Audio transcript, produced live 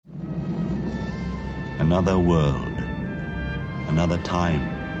Another world, another time,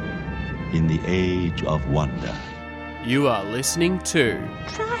 in the age of wonder. You are listening to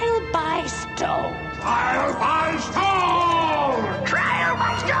Trial by Stone. Trial by Stone! Trial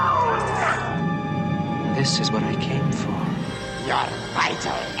by Stone! This is what I came for. Your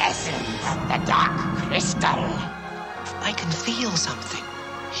vital essence, the Dark Crystal. I can feel something.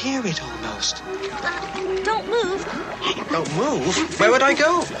 Hear it almost. Don't move. Don't move? Where would I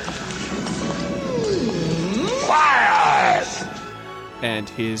go? Quiet! And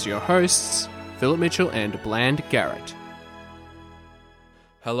here's your hosts, Philip Mitchell and Bland Garrett.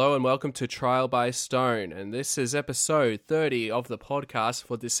 Hello and welcome to Trial by Stone, and this is episode 30 of the podcast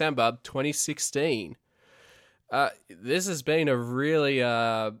for December 2016. This has been a really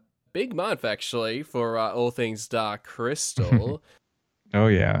big month, actually, for all things Dark Crystal. Oh,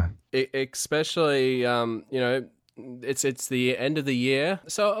 yeah. Especially, it's the end of the year.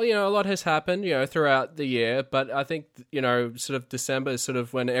 So, a lot has happened, throughout the year. But I think, sort of December is sort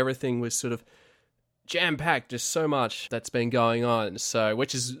of when everything was sort of jam-packed. Just so much that's been going on. So,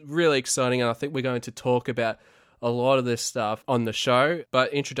 which is really exciting. And I think we're going to talk about a lot of this stuff on the show.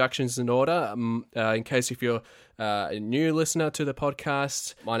 But introductions in order. In case if you're a new listener to the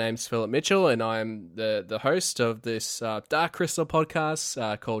podcast, my name's Philip Mitchell, and I'm the host of this Dark Crystal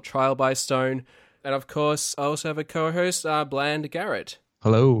podcast called Trial by Stone. And of course, I also have a co-host, Bland Garrett.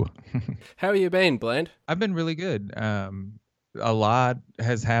 Hello. How have you been, Bland? I've been really good. A lot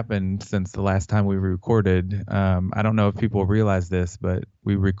has happened since the last time we recorded. I don't know if people realize this, but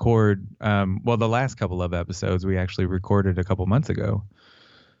we record, the last couple of episodes we actually recorded a couple months ago.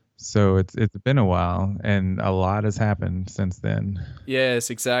 So it's been a while, and a lot has happened since then. Yes,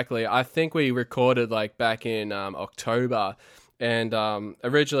 exactly. I think we recorded back in October. And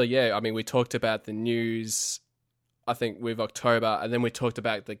originally, we talked about the news, I think, with October, and then we talked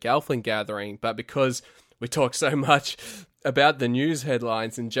about the Gelfling gathering. But because we talked so much about the news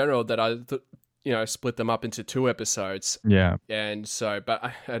headlines in general that I split them up into 2 episodes. Yeah. And so,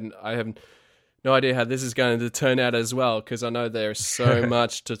 but I have no idea how this is going to turn out as well, because I know there's so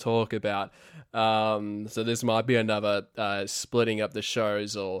much to talk about. So this might be another splitting up the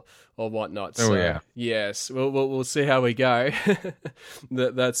shows or whatnot. So, yeah. Yes, we'll see how we go.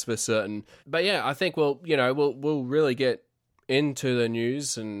 That's for certain. But yeah, I think we'll really get into the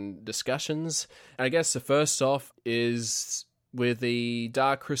news and discussions. And I guess the first off is with the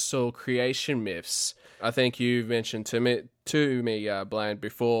Dark Crystal creation myths. I think you mentioned to me, Bland,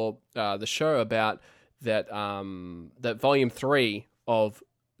 before the show about that Volume 3 of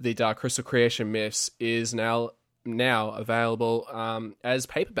the Dark Crystal creation myths is now available as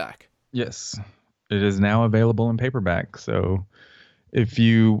paperback. Yes, it is now available in paperback. So if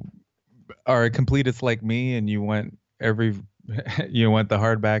you are a completist like me and you want the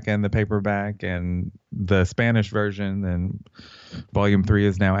hardback and the paperback and the Spanish version, then Volume 3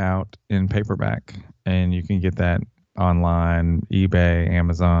 is now out in paperback, and you can get that online, eBay,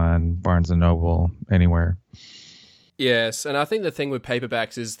 Amazon, Barnes & Noble, anywhere. Yes, and I think the thing with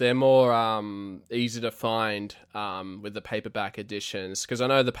paperbacks is they're more easy to find with the paperback editions, because I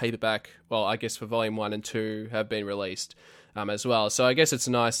know the paperback, I guess for Volume 1 and 2 have been released as well. So I guess it's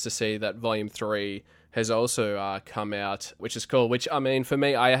nice to see that Volume 3 has also come out, which is cool. Which, for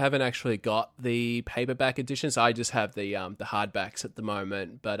me, I haven't actually got the paperback editions. I just have the hardbacks at the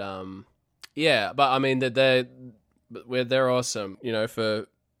moment. But they're awesome, for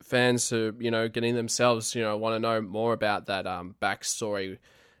fans who, getting themselves, want to know more about that backstory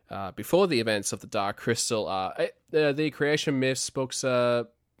before the events of the Dark Crystal. The Creation Myths books, they're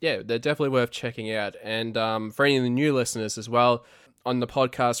definitely worth checking out. And for any of the new listeners as well, on the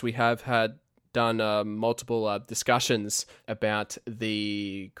podcast we have done multiple discussions about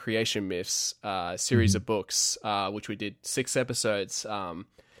the Creation Myths series of books, which we did 6 episodes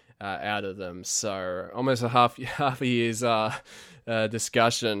out of them. So almost a half a year's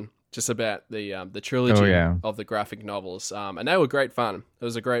discussion just about the trilogy of the graphic novels, and they were great fun. It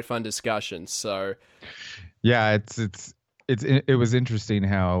was a great fun discussion. So yeah, it was interesting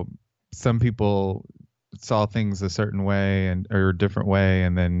how some people saw things a certain way or a different way,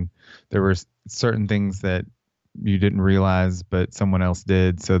 and then there were certain things that you didn't realize but someone else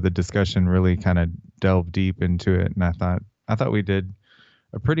did. So the discussion really kind of delved deep into it, and I thought we did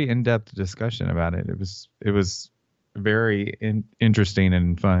a pretty in-depth discussion about it. It was very interesting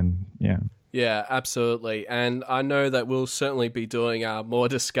and fun. Yeah, absolutely. And I know that we'll certainly be doing more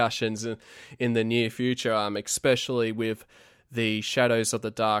discussions in the near future, especially with the Shadows of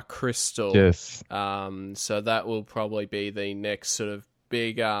the Dark Crystal. Yes. So that will probably be the next sort of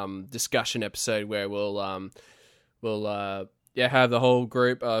big discussion episode where we'll have the whole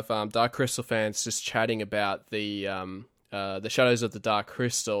group of Dark Crystal fans just chatting about the Shadows of the Dark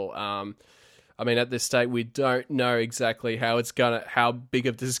Crystal. I mean, at this stage, we don't know exactly how big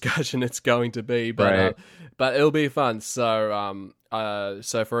of discussion it's going to be, but Right. But it'll be fun. So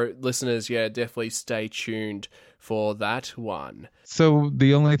so for listeners, yeah, definitely stay tuned for that one. So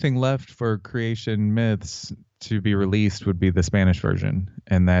the only thing left for Creation Myths to be released would be the Spanish version,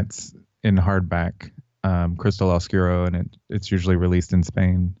 and that's in hardback, Crystal Oscuro, and it's usually released in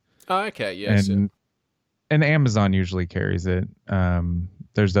Spain. Oh, okay, yes. And Amazon usually carries it.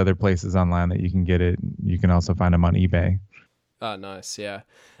 There's other places online that you can get it. You can also find them on eBay. Oh, nice, yeah.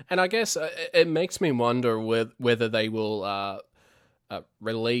 And I guess it makes me wonder whether they will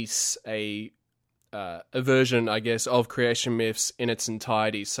release a version, I guess, of Creation Myths in its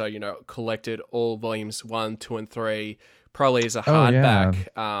entirety. So, collected all volumes 1, 2, and 3, probably as a hardback.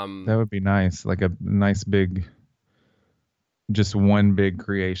 That would be nice. Like a nice big, just one big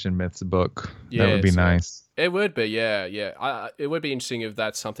Creation Myths book. That would be nice. It would be, yeah. It would be interesting if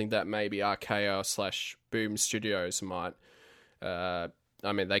that's something that maybe RKO / Boom Studios might.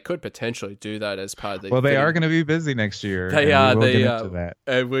 I mean, they could potentially do that as part of the. Well, they are going to be busy next year. They are. They are. That.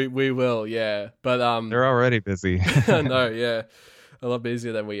 We will, yeah. But they're already busy. No, yeah, a lot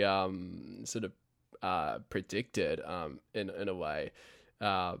busier than we sort of predicted in a way.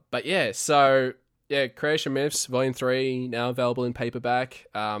 But yeah, so yeah, Creation Myths Volume 3 now available in paperback.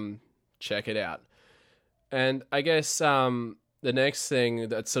 Check it out. And I guess the next thing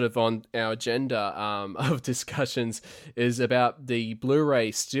that's sort of on our agenda of discussions is about the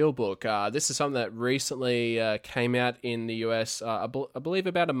Blu-ray Steelbook. This is something that recently came out in the US, I believe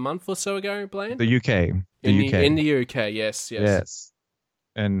about a month or so ago, Blaine? The UK. In the UK, yes.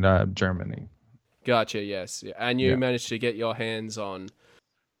 And Germany. Gotcha, yes. And you managed to get your hands on...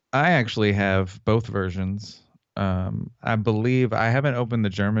 I actually have both versions. I believe I haven't opened the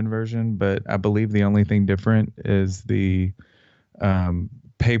German version, but I believe the only thing different is the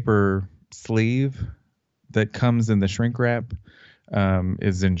paper sleeve that comes in the shrink wrap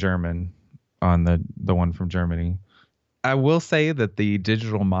is in German on the one from Germany. I will say that the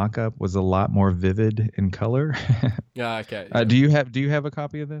digital mock-up was a lot more vivid in color. Okay. Do you have a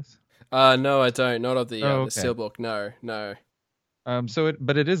copy of this? No, I don't. Not of the Steelbook. No.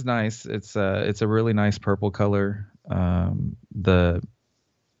 But it is nice. It's a really nice purple color. The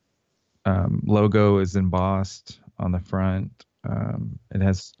logo is embossed on the front. It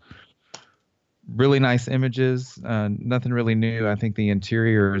has really nice images. Nothing really new. I think the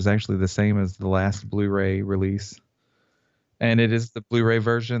interior is actually the same as the last Blu-ray release. And it is the Blu-ray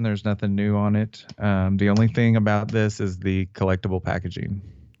version. There's nothing new on it. The only thing about this is the collectible packaging.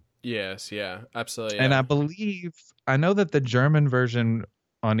 Yes, yeah, absolutely. And yeah. I know that the German version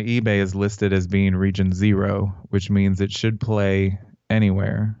on eBay is listed as being region 0, which means it should play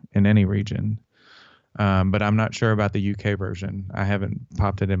anywhere in any region. But I'm not sure about the UK version. I haven't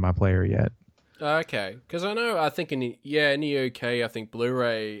popped it in my player yet. Okay, because I think in the UK, I think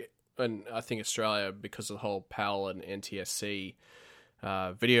Blu-ray, and I think Australia, because of the whole PAL and NTSC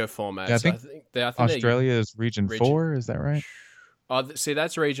video formats. Yeah, I think Australia is region 4, is that right? Oh, see,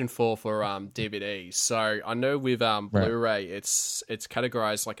 that's region 4 for DVDs. So I know with Blu-ray, it's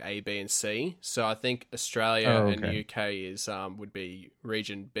categorized like A, B, and C. So I think Australia and the UK is would be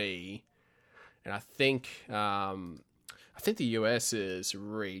region B, and I think the US is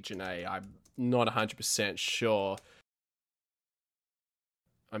region A. I'm not 100% sure.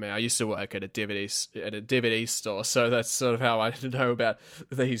 I mean, I used to work at a DVD store, so that's sort of how I know about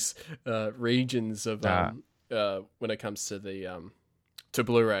these regions of when it comes to the to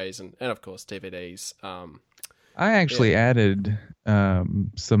Blu-rays and of course DVDs. I actually added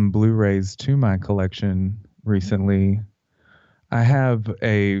some Blu-rays to my collection recently. I have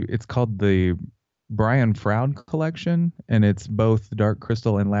it's called the Brian Froud collection, and it's both Dark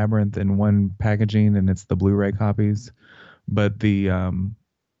Crystal and Labyrinth in one packaging, and it's the Blu-ray copies. But the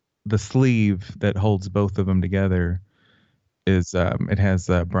sleeve that holds both of them together is it has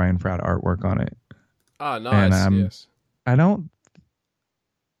Brian Froud artwork on it. Oh, nice. And, yes.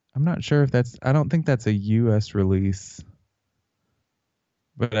 I'm not sure if I don't think that's a US release,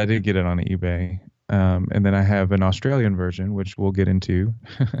 but I did get it on eBay. And then I have an Australian version, which we'll get into.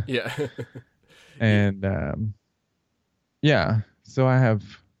 Yeah. And so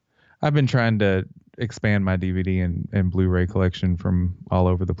I've been trying to expand my DVD and Blu-ray collection from all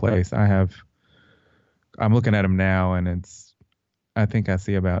over the place. I'm looking at them now, and I think I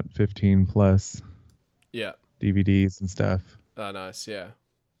see about 15 plus DVDs and stuff. Oh, nice. Yeah.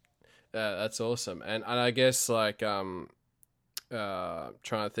 That's awesome. And I guess like trying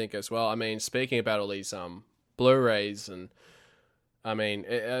to think as well. I mean, speaking about all these Blu-rays and I mean,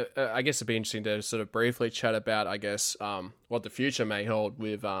 I guess it'd be interesting to sort of briefly chat about, I guess, what the future may hold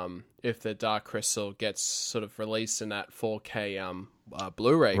with if the Dark Crystal gets sort of released in that 4K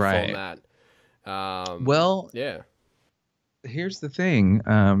Blu-ray format. Well, yeah. Here's the thing,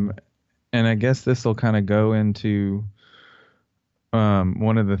 and I guess this will kind of go into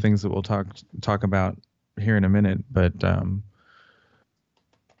one of the things that we'll talk about here in a minute, but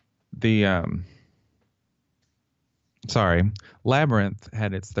Labyrinth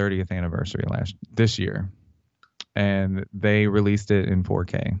had its 30th anniversary this year, and they released it in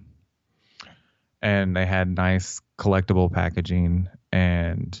 4K, and they had nice collectible packaging,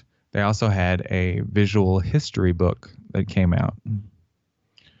 and they also had a visual history book that came out,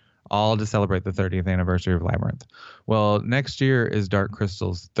 all to celebrate the 30th anniversary of Labyrinth. Well, next year is Dark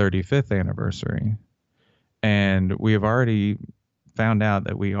Crystal's 35th anniversary, and we have already found out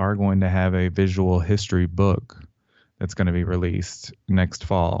that we are going to have a visual history book that's going to be released next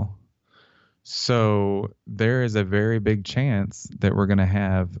fall. So there is a very big chance that we're going to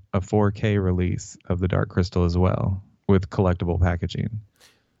have a 4K release of the Dark Crystal as well, with collectible packaging.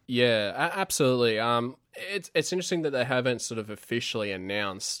 Yeah, absolutely. It's interesting that they haven't sort of officially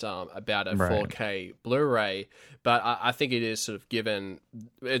announced about a 4K Blu-ray, but I think it is sort of given.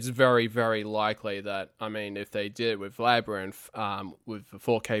 It's very, very likely that, I mean, if they did with Labyrinth with a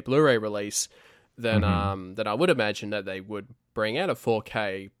 4K Blu-ray release, then then I would imagine that they would bring out a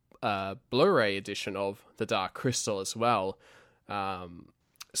 4K Blu-ray edition of the Dark Crystal as well.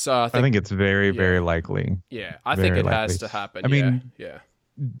 So I think it's very, very likely. Yeah, I think it has to happen. I mean,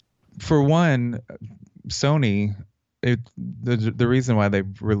 for one, Sony, the reason why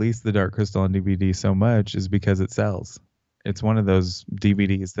they've released the Dark Crystal on DVD so much is because it sells. It's one of those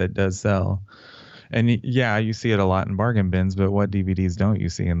DVDs that does sell. And yeah, you see it a lot in bargain bins, but what DVDs don't you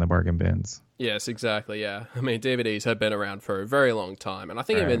see in the bargain bins? Yes, exactly, yeah. I mean, DVDs have been around for a very long time, and I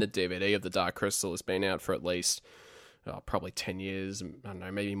think even the DVD of the Dark Crystal has been out for at least probably 10 years, I don't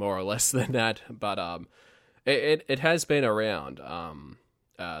know, maybe more or less than that, but it has been around,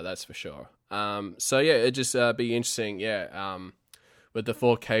 that's for sure. So yeah, it'd just be interesting, with the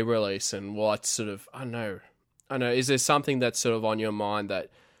 4K release and what sort of, I don't know, is there something that's sort of on your mind that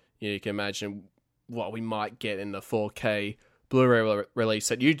you can imagine what we might get in the 4K Blu-ray release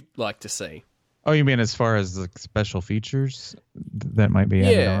that you'd like to see? Oh, you mean as far as the special features that might be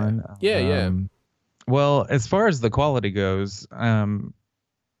added on? Yeah. Well, as far as the quality goes,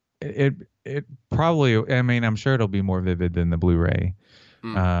 it probably, I mean, I'm sure it'll be more vivid than the Blu-ray.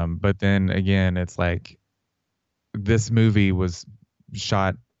 But then again, it's like this movie was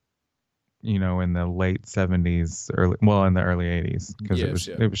shot, in the late 70s, in the early 80s, because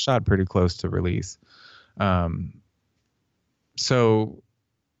it was shot pretty close to release. So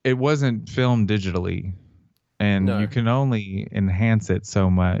it wasn't filmed digitally, and you can only enhance it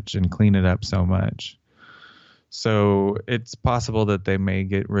so much and clean it up so much. So it's possible that they may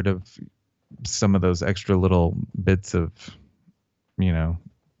get rid of some of those extra little bits of,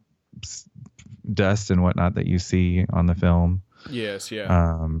 dust and whatnot that you see on the film. Yes,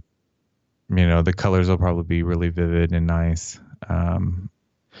 yeah. The colors will probably be really vivid and nice. I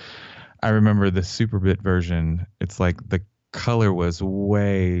remember the Superbit version. It's like the color was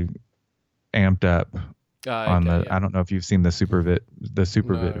way amped up on the. Yeah. I don't know if you've seen the Superbit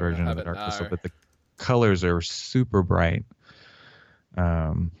version of the Dark Crystal, but the colors are super bright.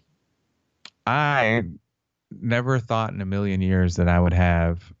 I never thought in a million years that I would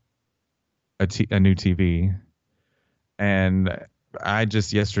have a new TV, and I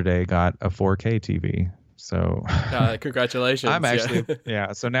just yesterday got a 4K TV. So congratulations. I'm actually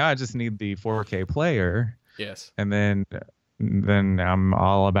so now I just need the 4K player. Yes. And then I'm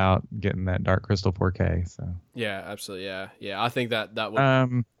all about getting that Dark Crystal 4K. So yeah, absolutely. Yeah. I think that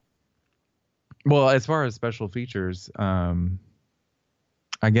would. Well, as far as special features,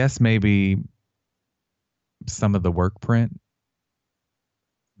 I guess maybe some of the work print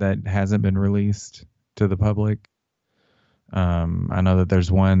that hasn't been released to the public. I know that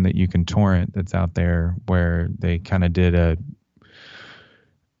there's one that you can torrent that's out there where they kind of did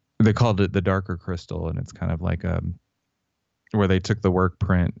they called it the Darker Crystal, and it's kind of like where they took the work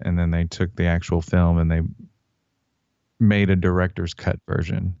print and then they took the actual film and they made a director's cut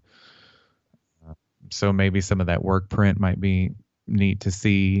version. So maybe some of that work print might be neat to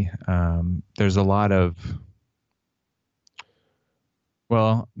see. There's a lot of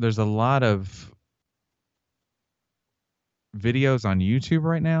videos on YouTube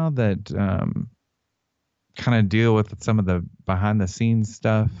right now that kind of deal with some of the behind the scenes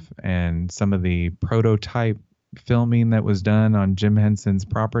stuff and some of the prototype filming that was done on Jim Henson's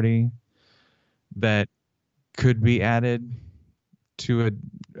property that could be added to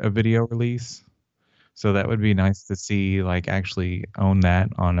a video release. So that would be nice to see, like, actually own that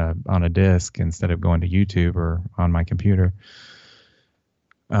on a disc instead of going to YouTube or on my computer.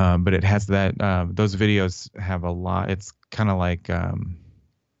 But it has that. Those videos have a lot. It's kind of like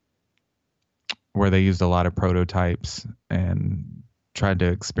where they used a lot of prototypes and tried to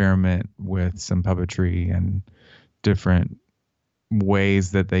experiment with some puppetry and different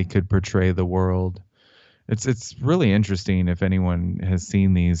ways that they could portray the world. It's really interesting if anyone has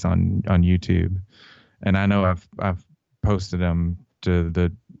seen these on YouTube. And I know I've posted them to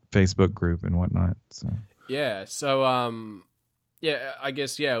the Facebook group and whatnot. So yeah, so yeah, I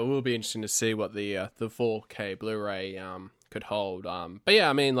guess it will be interesting to see what the 4K Blu-ray could hold. But yeah,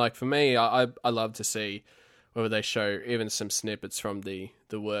 I mean, like for me, I love to see whether they show even some snippets from the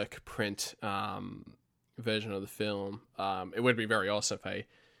work print version of the film. It would be very awesome if they,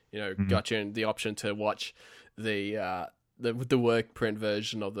 got you the option to watch the work print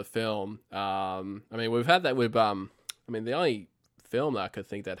version of the film. I mean, we've had that with the only film that I could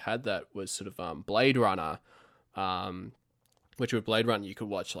think that had that was sort of Blade Runner, which with Blade Runner you could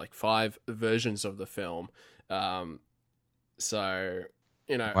watch like 5 versions of the film. So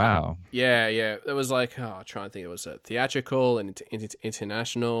wow, yeah, it was like I'm trying to think. It was a theatrical and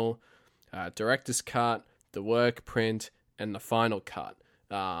international, director's cut, the work print, and the final cut.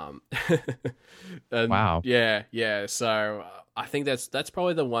 And, wow. Yeah. So I think that's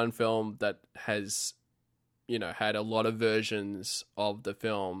probably the one film that has, had a lot of versions of the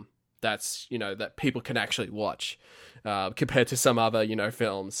film that's, that people can actually watch, compared to some other,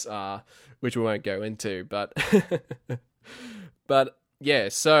 films, which we won't go into, but, but yeah,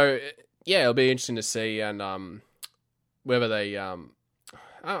 so it'll be interesting to see and, whether they,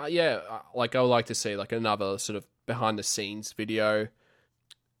 like I would like to see like another sort of behind the scenes video,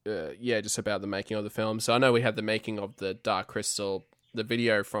 just about the making of the film. So I know we had the making of the Dark Crystal, the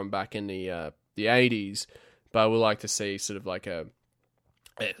video from back in the 80s, but I would like to see sort of like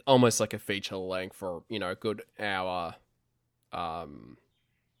almost like a feature length for, a good hour,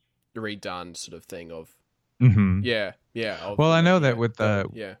 redone sort of thing of, mm-hmm. Well, I know that with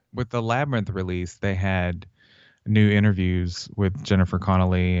the Labyrinth release, they had new interviews with Jennifer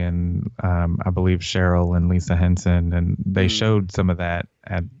Connelly and I believe Cheryl and Lisa Henson, and they showed some of that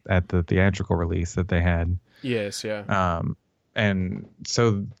at the theatrical release that they had. Yes, yeah. And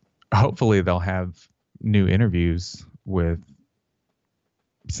so hopefully they'll have new interviews with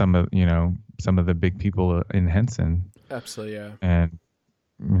some of the big people in Henson. Absolutely, yeah. And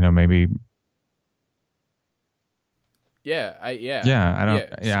maybe. I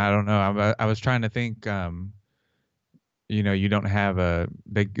don't know. I was trying to think. You don't have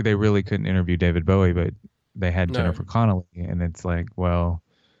they really couldn't interview David Bowie, but they had Jennifer Connelly, and it's like, well,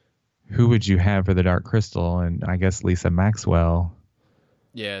 who would you have for the Dark Crystal? And I guess Lisa Maxwell.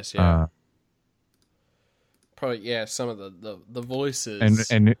 Yes, yeah. Probably, yeah. Some of the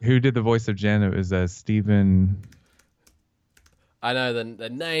voices. And who did the voice of Jen? It was Stephen. I know the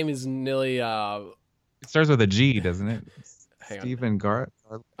name is nearly. It starts with a G, doesn't it? Stephen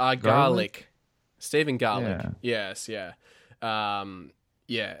Garlick. Stephen Garlick. Yeah. Yes, yeah.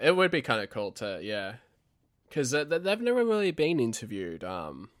 It would be kind of cool to, because they've never really been interviewed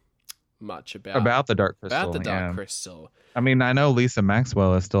much about the Dark Crystal. About the Dark Crystal. I mean, I know Lisa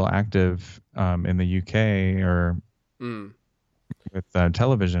Maxwell is still active in the UK or with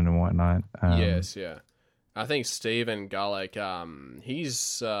television and whatnot. Yes, yeah. I think Stephen Garlick,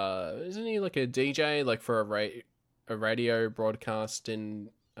 he's isn't he like a DJ like for a radio broadcast in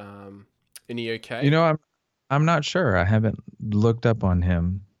the UK? I'm not sure. I haven't looked up on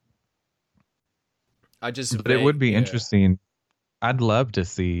him. But it would be interesting. I'd love to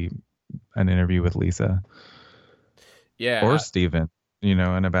see an interview with Lisa. Yeah. Or Steven,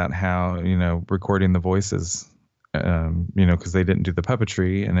 and about how, recording the voices, because they didn't do the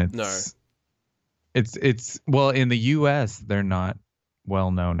puppetry, and it's well, in the US they're not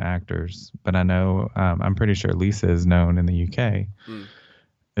well-known actors, but I know I'm pretty sure Lisa is known in the UK.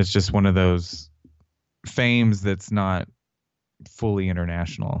 It's just one of those fames that's not fully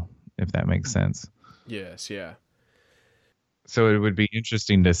international, if that makes sense. Yes, yeah. So it would be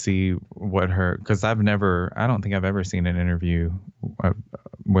interesting to see because I don't think I've ever seen an interview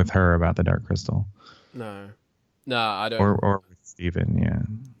with her about the Dark Crystal. No, I don't. Or with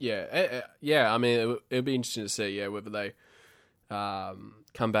Steven, yeah. I mean, it'd be interesting to see, whether they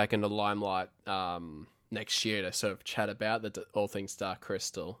come back into the limelight next year to sort of chat about all things Dark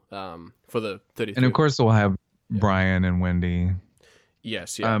Crystal for the 33. And of course, we'll have Brian and Wendy.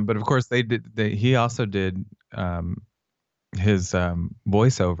 Yes, yeah. But of course, he also did his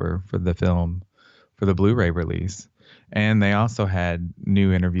voiceover for the film, for the Blu-ray release. And they also had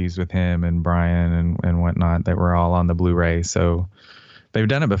new interviews with him and Brian and whatnot that were all on the Blu-ray. So they've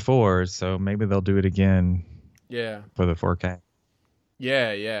done it before, so maybe they'll do it again. Yeah. For the 4K.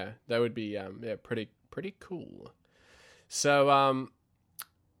 Yeah. That would be pretty cool. So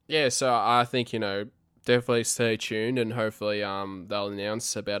so I think, definitely stay tuned, and hopefully they'll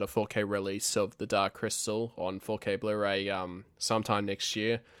announce about a 4K release of The Dark Crystal on 4K Blu-ray sometime next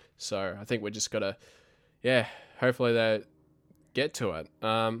year. So I think we're just gotta hopefully they get to it.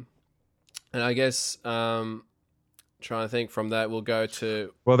 And I guess trying to think from that, we'll go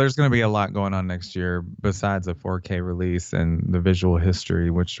to... Well, there's going to be a lot going on next year besides a 4K release and the visual history,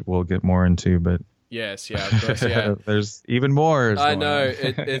 which we'll get more into, but... Yes, of course, yeah. There's even more. I know,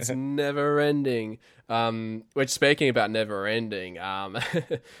 it's never ending. Which, speaking about never ending, a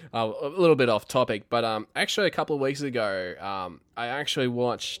little bit off topic, but actually a couple of weeks ago, I actually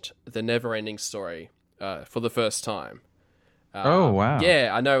watched The Never Ending Story for the first time. Oh, wow.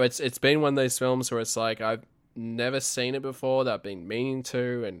 Yeah, I know, it's been one of those films where it's like, I've never seen it before, that I've been meaning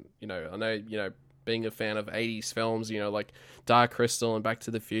to, and, I know, being a fan of 80s films, like Dark Crystal and Back to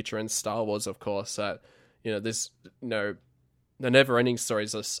the Future and Star Wars, of course, that, this, The Never Ending Story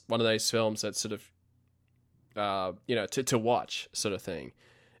is one of those films that sort of, to watch sort of thing.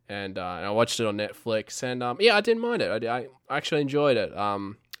 And I watched it on Netflix, and I didn't mind it. I actually enjoyed it.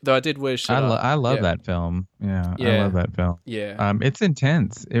 Though I did wish that, I love that film. Yeah, I love that film. Yeah. It's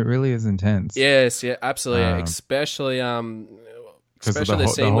intense. It really is intense. Yes, yeah, absolutely. Especially the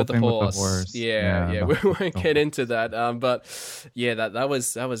scene with the horse. Yeah. We won't get into that. But yeah, that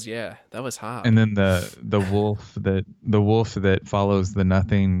was hard. And then the wolf that follows the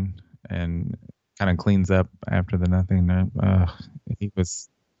nothing and kind of cleans up after the nothing. He was,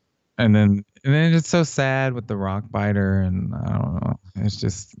 and then it's so sad with the rock biter, and I don't know. It's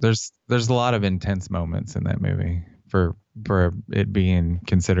just there's a lot of intense moments in that movie for it being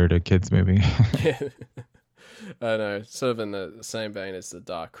considered a kids movie. Yeah. I know, sort of in the same vein as The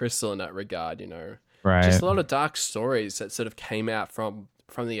Dark Crystal in that regard, Right. Just a lot of dark stories that sort of came out from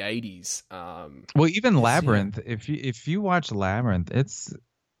the 80s. Well, even Labyrinth, if you watch Labyrinth, it's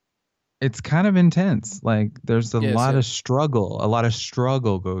kind of intense. Like there's a lot of struggle. A lot of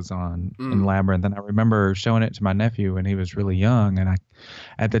struggle goes on in Labyrinth, and I remember showing it to my nephew when he was really young, and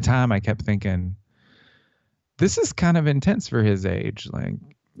at the time I kept thinking, this is kind of intense for his age. Like,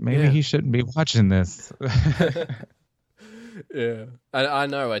 maybe he shouldn't be watching this. Yeah. I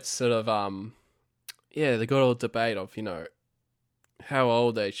know, it's sort of, the good old debate of, how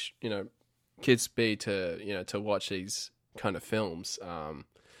old they, kids be to, to watch these kind of films.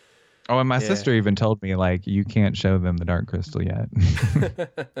 And my sister even told me, like, you can't show them The Dark Crystal yet.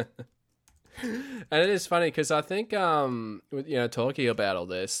 And it is funny because I think, talking about all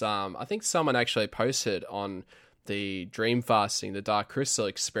this, I think someone actually posted on the Dream Fasting, the Dark Crystal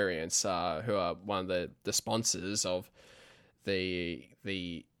Experience, who are one of the sponsors of the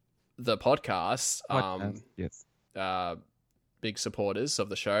podcast. Yes. Big supporters of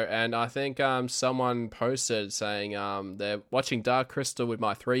the show, and I think someone posted saying they're watching Dark Crystal with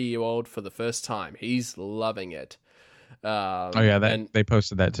my 3-year-old for the first time. He's loving it. They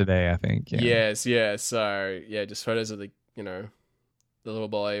posted that today, I think. Yeah. Yes, yeah. So just photos of the the little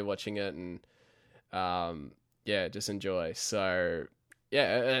boy watching it, and just enjoy. So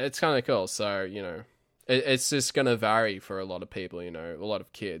it's kind of cool. So it's just gonna vary for a lot of people. A lot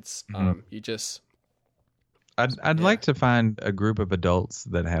of kids. Mm-hmm. I'd like to find a group of adults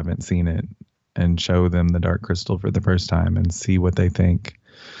that haven't seen it and show them The Dark Crystal for the first time and see what they think.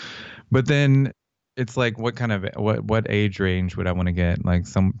 But then it's like, what age range would I want to get? Like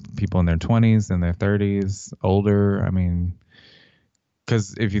some people in their 20s and their 30s, older. I mean,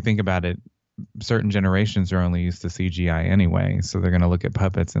 because if you think about it, certain generations are only used to CGI anyway, so they're going to look at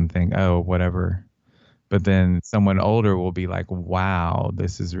puppets and think, oh, whatever. But then someone older will be like, wow,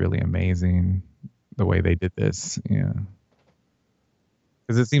 this is really amazing the way they did this. Yeah.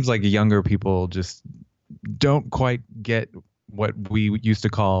 Because it seems like younger people just don't quite get what we used to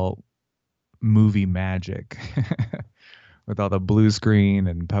call movie magic with all the blue screen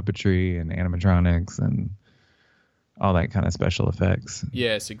and puppetry and animatronics and all that kind of special effects.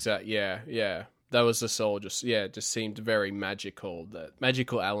 Yes, exactly. Yeah. That was just all just seemed very magical. That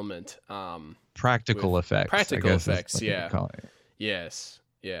magical element. Practical effects. Practical effects, yeah. Yes.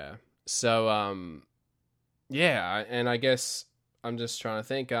 Yeah. So, and I guess I'm just trying to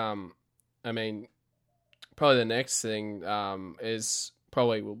think. I mean, probably the next thing is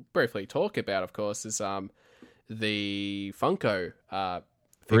probably we'll briefly talk about, of course, is the Funko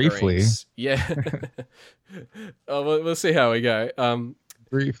briefly. Yeah. We'll see how we go.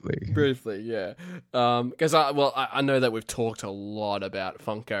 Briefly, yeah. Because I know that we've talked a lot about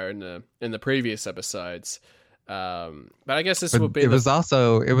Funko in the previous episodes. But I guess this will be. It was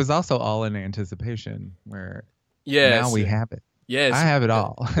also all in anticipation. Where now we have it. Yes, I have it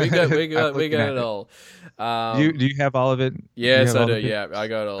all. We got it all. Do you have all of it? Yes, I do. Yeah, I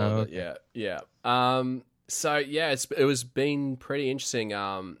got all of it. Yeah. So yeah, it was been pretty interesting.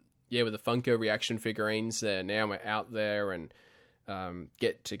 With the Funko reaction figurines, now we're out there and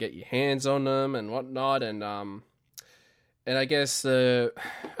get your hands on them and whatnot, and I guess I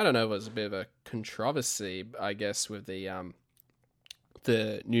don't know, it was a bit of a controversy, I guess, with the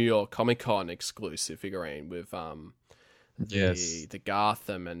New York Comic Con exclusive figurine with the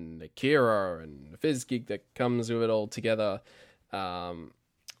Gotham and the Kira and the Fizzgig that comes with it all together,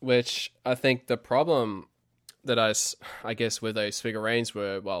 which I think the problem that I guess with those figurines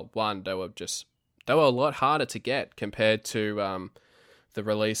were, well, one, they were a lot harder to get compared to the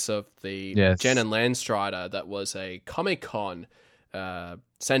release of the Jen and Landstrider that was a Comic-Con,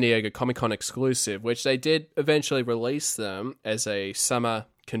 San Diego Comic-Con exclusive, which they did eventually release them as a summer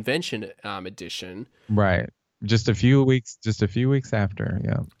convention edition. Right. Just a few weeks after,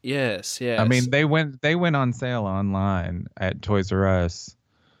 yeah. Yes. I mean, they went on sale online at Toys R Us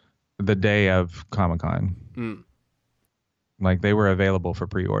the day of Comic-Con. Like, they were available for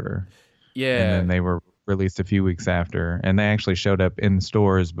pre-order. Yeah. And then they were released a few weeks after, and they actually showed up in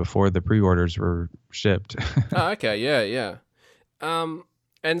stores before the pre-orders were shipped. Oh, okay. Yeah.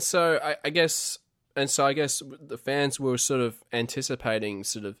 And so I guess the fans were sort of anticipating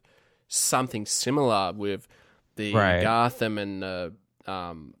sort of something similar with the Gotham and the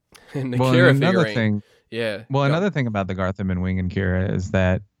Kira figurine. Another thing about the Gotham and Wing and Kira is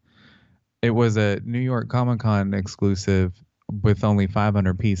that it was a New York Comic Con exclusive with only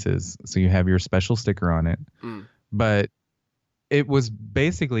 500 pieces, so you have your special sticker on it. But it was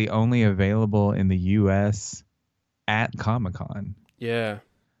basically only available in the U.S. at Comic Con. Yeah.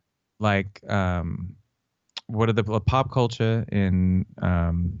 Like, what are the Pop Culture in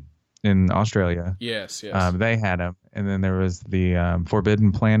Australia? Yes. They had them, and then there was the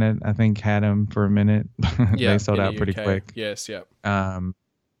Forbidden Planet. I think had them for a minute. They sold out pretty quick. Yes. Yeah.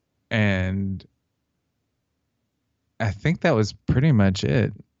 And I think that was pretty much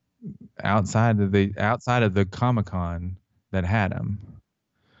it outside of the Comic-Con that had them.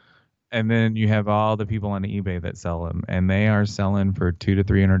 And then you have all the people on eBay that sell them, and they are selling for $200 to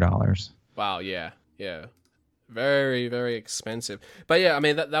 $300. Wow. Yeah. Very, very expensive. But yeah, I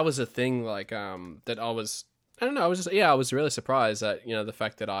mean that was a thing like that I was really surprised that, you know, the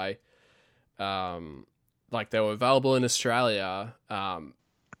fact that I like they were available in Australia.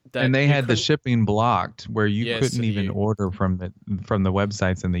 And they had the shipping blocked where you couldn't even order from the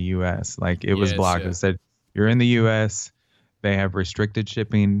websites in the U.S. Like, it was blocked. It said, you're in the U.S., they have restricted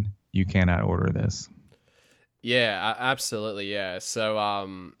shipping, you cannot order this. Yeah, absolutely, yeah.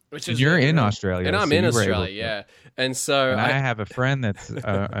 So, which is you're in Australia, and I'm in Australia, yeah. And so I have a friend that's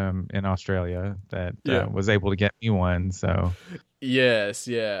in Australia that was able to get me one. So yes,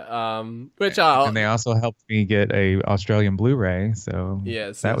 yeah. And they also helped me get a Australian Blu-ray, so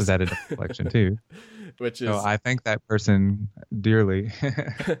that was added to the collection too. So I thank that person dearly.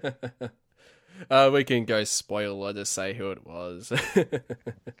 We can go spoiler to say who it was.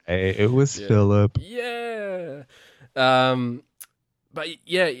 Hey, it was Philip. Yeah. But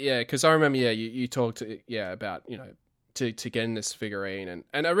yeah, because I remember, you talked about, you know, to getting this figurine,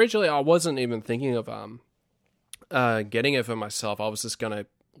 and originally I wasn't even thinking of getting it for myself. I was just gonna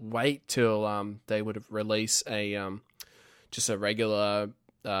wait till they would release a just a regular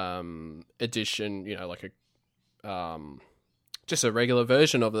edition, you know, like a just a regular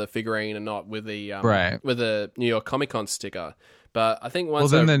version of the figurine, and not with the with a New York Comic Con sticker. But I think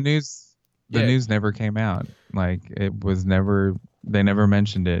once the news never came out. Like, it was never. They never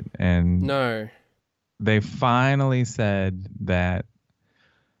mentioned it, and no, they finally said that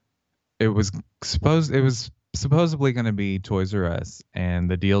it was supposedly going to be Toys R Us,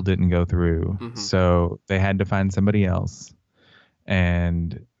 and the deal didn't go through, so they had to find somebody else,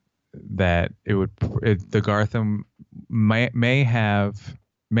 and that the Gotham may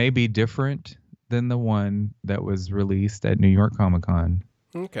be different than the one that was released at New York Comic Con.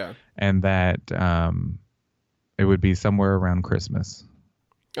 Okay, and that it would be somewhere around Christmas.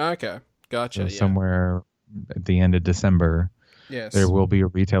 Okay, gotcha. So somewhere at the end of December, there will be a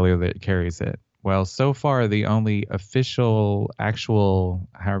retailer that carries it. Well, so far, the only official, actual,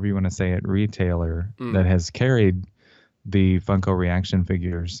 however you want to say it, retailer that has carried the Funko reaction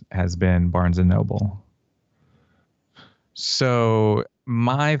figures has been Barnes & Noble. So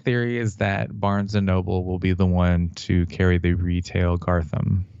my theory is that Barnes and Noble will be the one to carry the retail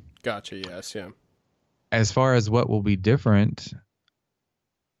Gartham. Gotcha. Yes. Yeah. As far as what will be different,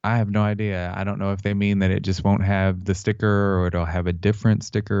 I have no idea. I don't know if they mean that it just won't have the sticker or it'll have a different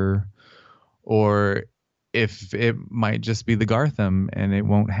sticker, or if it might just be the Gartham and it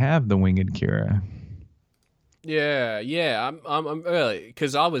won't have the Winged Kira. Yeah. I'm really,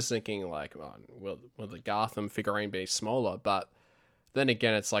 because I was thinking like, will the Gartham figurine be smaller? But then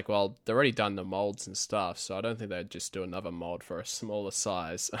again, it's like, well, they've already done the molds and stuff, so I don't think they'd just do another mold for a smaller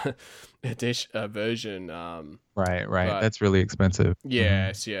size version. Right. but- That's really expensive.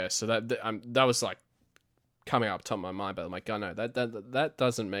 Yes, yeah. So that was like coming up top of my mind, but I'm like, oh no, that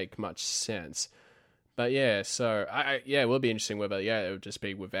doesn't make much sense. But yeah, so it will be interesting whether it would just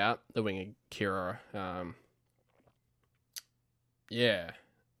be without the Winged Kira. Yeah.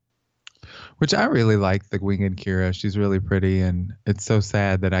 Which I really like the Winged Kira. She's really pretty, and it's so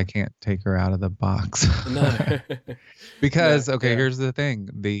sad that I can't take her out of the box. No. Because, Yeah, yeah. here's the thing.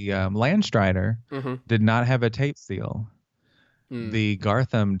 The Landstrider Mm-hmm. did not have a tape seal. Mm. The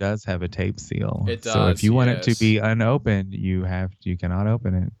Gartham does have a tape seal. It So if does, you want it to yes. be unopened, you cannot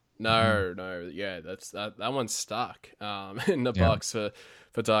open it. No, yeah, that one's stuck in the box for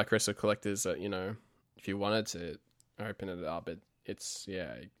Dark Crystal collectors. That if you wanted to open it up, it's you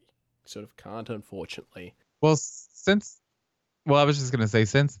sort of can't, unfortunately. Well, I was just gonna say,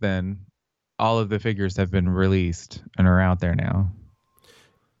 since then, all of the figures have been released and are out there now.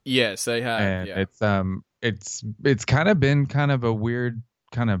 Yes, they have. And Yeah. it's kind of been kind of a weird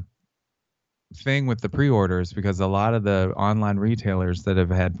kind of thing with the pre-orders, because a lot of the online retailers that have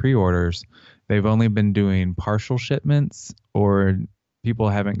had pre-orders, they've only been doing partial shipments, or people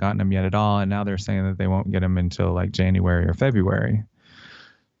haven't gotten them yet at all, and now they're saying that they won't get them until like January or February.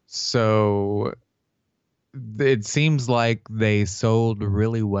 So it seems like they sold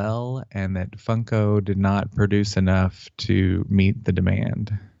really well and that Funko did not produce enough to meet the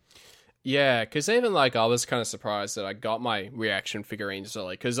demand. Yeah, because even like I was kind of surprised that I got my reaction figurines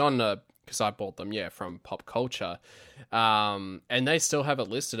early, because I bought them from Pop Culture, and they still have it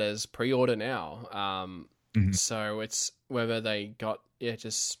listed as pre-order now. So it's whether they got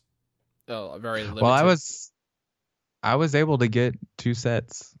just very limited. Well, I was able to get 2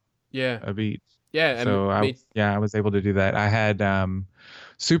 sets of each. Yeah, and So I was able to do that. I had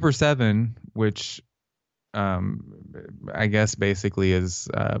Super 7, which I guess basically is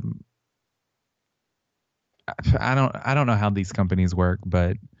I don't know how these companies work,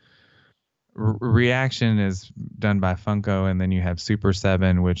 but Reaction is done by Funko, and then you have Super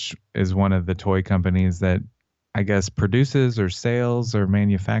 7, which is one of the toy companies that I guess produces or sales or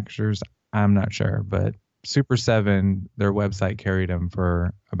manufactures. I'm not sure, but Super 7, their website carried them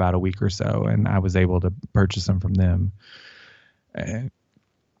for about a week or so, and I was able to purchase them from them. And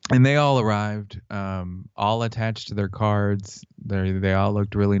they all arrived, all attached to their cards. They all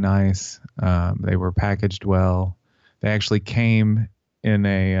looked really nice. They were packaged well. They actually came in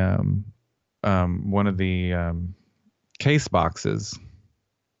a one of the case boxes.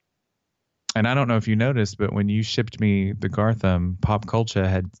 And I don't know if you noticed, but when you shipped me the Gartham, Pop Culture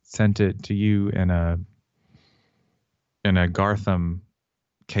had sent it to you in a Gartham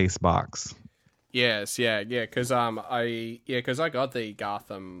case box. Yes, because I got the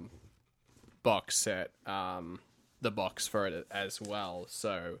Gotham box set, the box for it as well.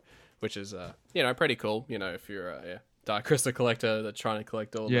 So, which is pretty cool. If you're a Dark Crystal collector that's trying to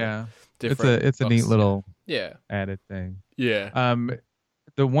collect all the different. It's a neat little yeah added thing. Yeah.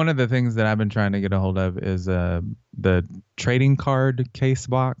 One of the things that I've been trying to get a hold of is the trading card case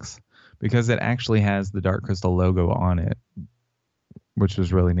box, because it actually has the Dark Crystal logo on it, which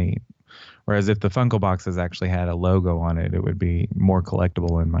was really neat. Whereas if the Funko boxes actually had a logo on it, it would be more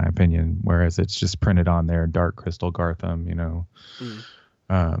collectible, in my opinion. Whereas it's just printed on there, Dark Crystal Gartham,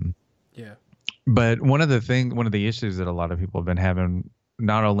 Yeah. But one of the issues that a lot of people have been having,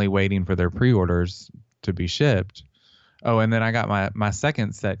 not only waiting for their pre-orders to be shipped. Oh, and then I got my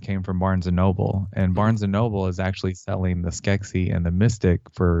second set came from Barnes & Noble, and Barnes & Noble is actually selling the Skeksis and the Mystic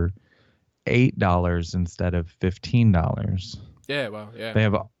for $8 instead of $15. Yeah, well, yeah. They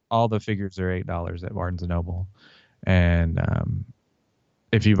have all the figures are $8 at Barnes & Noble, and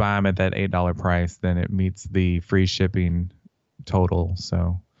if you buy them at that $8 price, then it meets the free shipping total.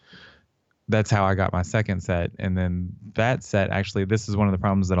 So that's how I got my second set. And then that set, actually, this is one of the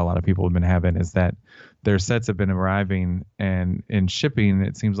problems that a lot of people have been having, is that their sets have been arriving, and in shipping,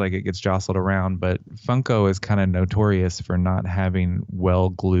 it seems like it gets jostled around. But Funko is kind of notorious for not having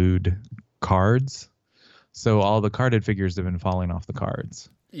well-glued cards. So all the carded figures have been falling off the cards.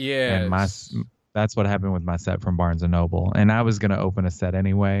 Yeah. And That's what happened with my set from Barnes and Noble, and I was gonna open a set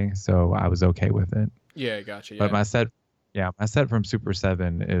anyway, so I was okay with it. Yeah, gotcha. Yeah. But my set from Super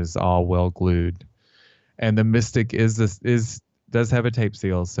 7 is all well glued, and the Mystic does have a tape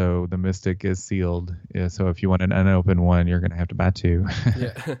seal, so the Mystic is sealed. Yeah, so if you want an unopened one, you're gonna have to buy two.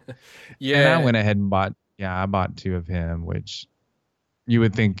 Yeah. Yeah. And I went ahead and bought. Yeah, I bought two of him, which you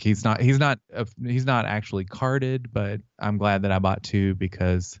would think he's not actually carded, but I'm glad that I bought two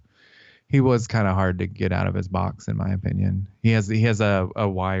because he was kind of hard to get out of his box, in my opinion. He has a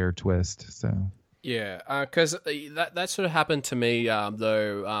wire twist, so. Yeah, because that sort of happened to me,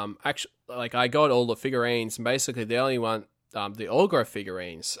 though. Actually, like I got all the figurines, and basically the only one, the Olga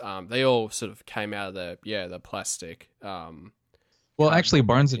figurines, they all sort of came out of the plastic. Well, actually,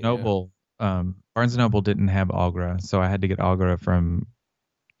 Barnes and Noble didn't have Algra, so I had to get Algra from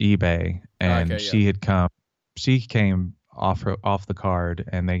eBay, and she came off the card,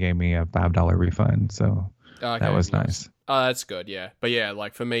 and they gave me a $5 refund, so that was nice. Oh, that's good, yeah. But yeah,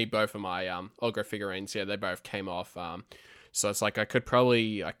 like for me, both of my Olga figurines, yeah, they both came off. So it's like I could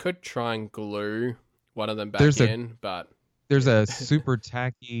try and glue one of them back but there's a super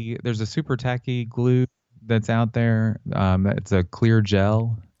tacky glue that's out there. It's a clear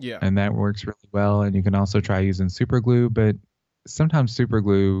gel. Yeah. And that works really well. And you can also try using super glue, but sometimes super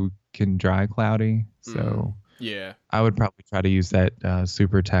glue can dry cloudy. So yeah, I would probably try to use that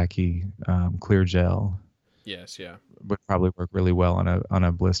super tacky clear gel. Yes, yeah. Would probably work really well on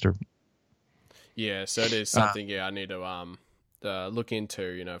a blister. Yeah, so it is something I need to look into,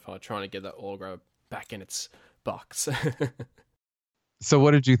 if I'm trying to get that Olga back in its box. So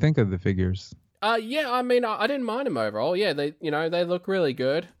what did you think of the figures? Yeah, I mean, I didn't mind them overall. Yeah, they look really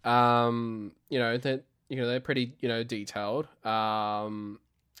good. They're pretty, detailed.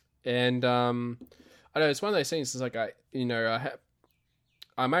 And I know it's one of those things. It's like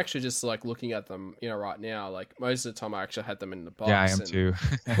I'm actually just like looking at them, right now. Like most of the time, I actually had them in the box. Yeah, I am too.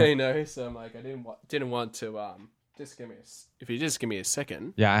 So I'm like, I didn't want to. If you just give me a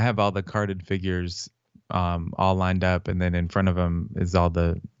second. Yeah, I have all the carded figures, all lined up, and then in front of them is all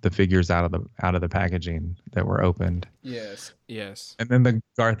the figures out of the packaging that were opened. Yes. And then the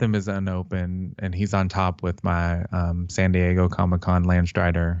Gartham is unopened, and he's on top with my San Diego Comic-Con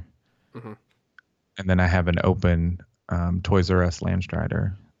Landstrider. Mm-hmm. And then I have an open Toys R Us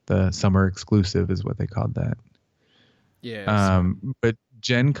Landstrider. The summer exclusive is what they called that. Yeah. But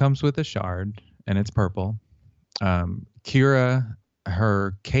Jen comes with a shard, and it's purple. Kira,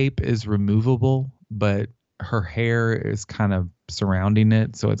 her cape is removable, but her hair is kind of surrounding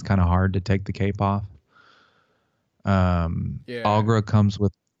it, so it's kind of hard to take the cape off. Algra comes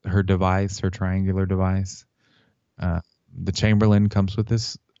with her device, her triangular device. The Chamberlain comes with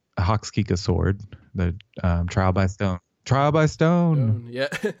this Hoxkika sword, the Trial by Stone. Yeah.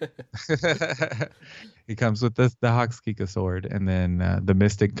 He comes with the Hoxkika sword, and then the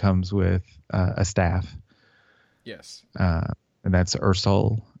Mystic comes with a staff. Yes. And that's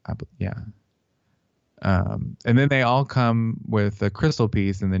Ursol. Yeah. And then they all come with a crystal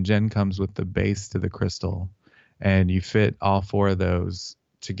piece, and then Jen comes with the base to the crystal, and you fit all four of those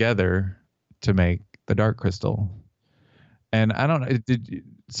together to make the Dark Crystal. And I don't know.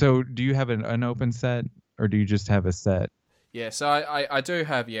 So do you have an unopened set, or do you just have a set? Yeah, so I do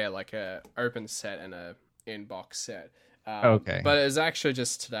have like a open set and a in-box set. Okay. But it was actually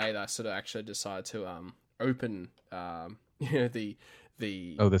just today that I sort of actually decided to open the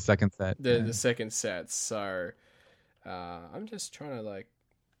second set. The second set. So I'm just trying to like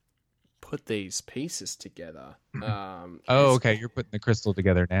put these pieces together. Okay, you're putting the crystal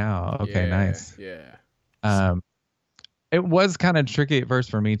together now. Okay, nice. Yeah. It was kind of tricky at first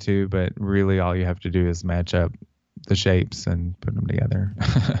for me too, but really all you have to do is match up the shapes and put them together.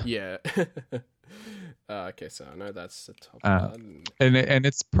 Yeah. Okay, so I know that's the top one. And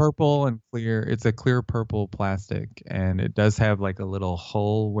it's purple and clear. It's a clear purple plastic, and it does have like a little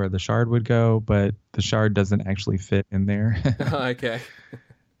hole where the shard would go, but the shard doesn't actually fit in there. Okay.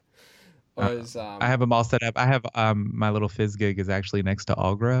 I have them all set up. I have my little Fizzgig is actually next to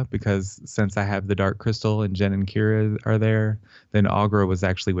Algra, because since I have the Dark Crystal and Jen and Kira are there, then Algra was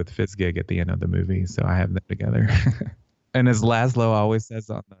actually with Fizzgig at the end of the movie, so I have them together. And as Laszlo always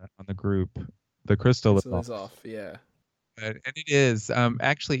says on the group, the crystal is off. Yeah. And it is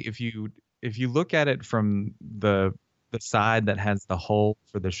actually if you look at it from the side that has the hole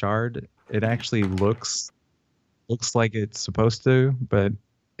for the shard, it actually looks like it's supposed to, but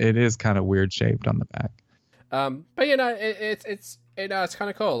it is kind of weird shaped on the back. But it's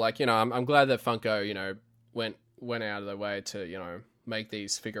kind of cool. Like, I'm glad that Funko, went out of their way to, make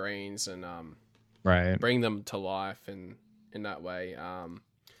these figurines and right, bring them to life in that way.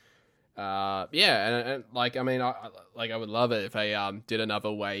 and like I mean, I would love it if they did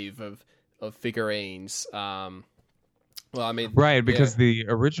another wave of figurines. Well, I mean, right, because the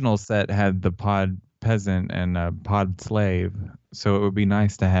original set had the pod peasant and pod slave, so it would be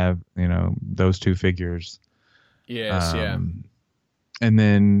nice to have those two figures. Yes, and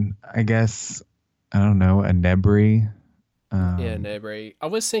then I guess I don't know, a Nebri. Nebri. I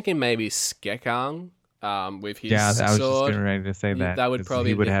was thinking maybe Skekang. With his I was sword. just getting ready to say that. That would probably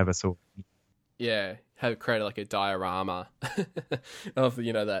he would have a sword. Yeah, have created like a diorama of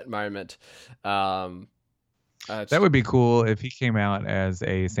that moment. That would be cool if he came out as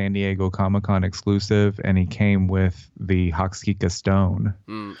a San Diego Comic-Con exclusive, and he came with the Hoxkika stone.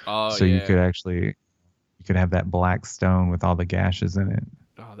 So you could have that black stone with all the gashes in it.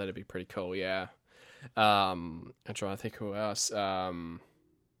 Oh, that'd be pretty cool. Yeah. I'm trying to think who else.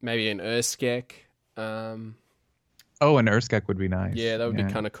 Maybe an Urskek. An Urskek would be nice. Yeah, that would be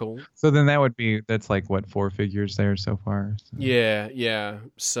kind of cool. So then that's like what, 4 figures there so far. So. Yeah.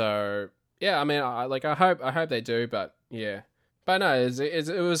 So yeah, I mean, I hope they do, but yeah. But no,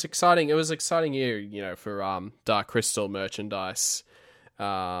 it was exciting. It was an exciting year, for Dark Crystal merchandise.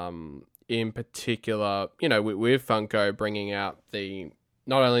 In particular, with Funko bringing out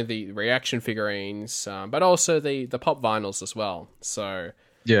not only the reaction figurines, but also the pop vinyls as well. So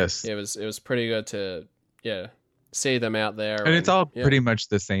yes, it was pretty good to see them out there. And it's all pretty much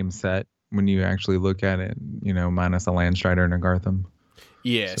the same set when you actually look at it, minus a Landstrider and a Gartham.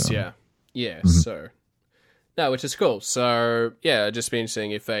 Yes, so. yeah. Mm-hmm. So no, which is cool. So yeah, it'd just be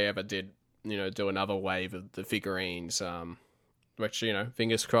interesting if they ever did, do another wave of the figurines. Which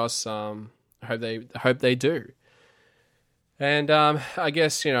fingers crossed. I hope they do. And I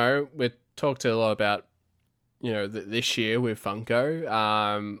guess we talked a lot about this year with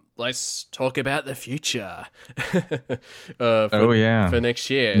Funko. Let's talk about the future. For next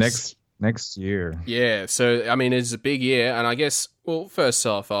year. Next year. Yeah. So I mean, it's a big year, and I guess first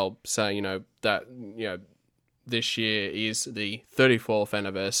off, I'll say that this year is the 34th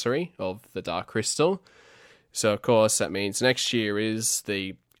anniversary of the Dark Crystal. So of course that means next year is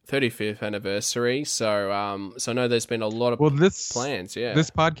the 35th anniversary. So I know there's been a lot of plans. Yeah, this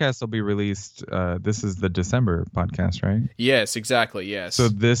podcast will be released. This is the December podcast, right? Yes, exactly. Yes. So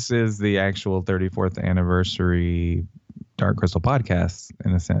this is the actual 34th anniversary Dark Crystal podcast,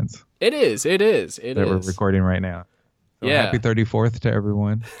 in a sense. It is. That we're recording right now. So happy 34th to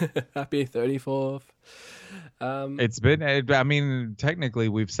everyone. Happy 34th. It's been. I mean, technically,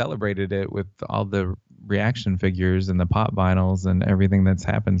 we've celebrated it with all the reaction figures and the pop vinyls and everything that's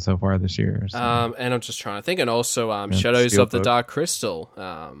happened so far this year. So. And I'm just trying to think, and also Shadows of the Dark Crystal.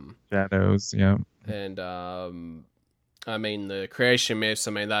 Shadows, yeah. And I mean, the Creation Myths.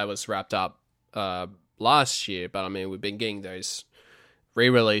 I mean, that was wrapped up last year, but I mean, we've been getting those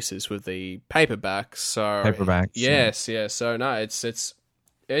re-releases with the paperbacks. So yes. So no, I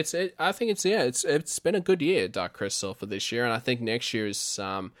think it's been a good year, Dark Crystal, for this year, and I think next year is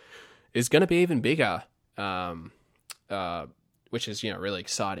going to be even bigger, which is really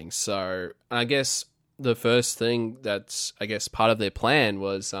exciting. So I guess the first thing that's part of their plan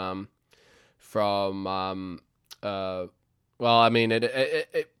was well, I mean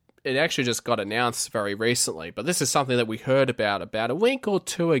it actually just got announced very recently, but this is something that we heard about a week or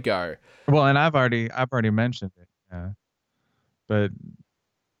two ago. Well, and I've already mentioned it, but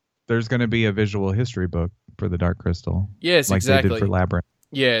there's going to be a visual history book for the Dark Crystal. Yes, like exactly. They did for Labyrinth.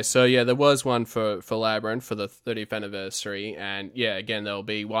 Yeah, so there was one for Labyrinth for the 30th anniversary, and again there'll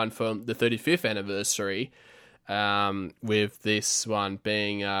be one for the 35th anniversary, with this one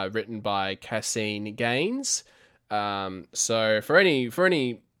being written by Cassine Gaines. So for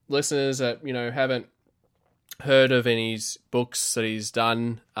any listeners that haven't heard of any books that he's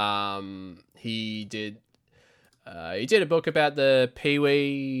done, he did a book about the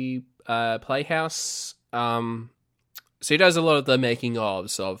Pee-wee Playhouse. So he does a lot of the making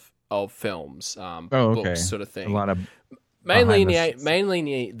ofs of films, books, sort of thing. A lot of mainly in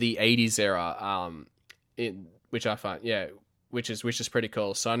the 80s era, which I find which is pretty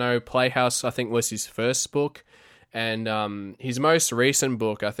cool. So I know Playhouse, I think, was his first book, and his most recent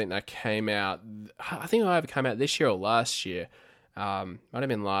book, I think that came out. I think it either came out this year or last year. Might have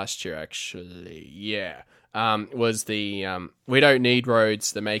been last year, actually. Yeah. Was the We Don't Need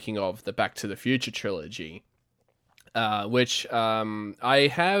Roads, the making of the Back to the Future trilogy. Which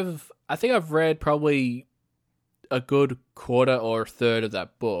I think I've read probably a good quarter or a third of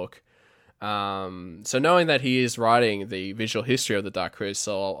that book. So knowing that he is writing the visual history of the Dark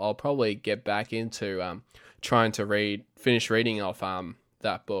Crystal, I'll probably get back into trying to finish reading off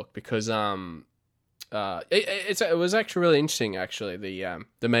that book, because it was actually really interesting, actually,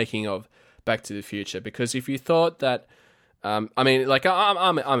 the making of Back to the Future, because if you thought that, I mean, like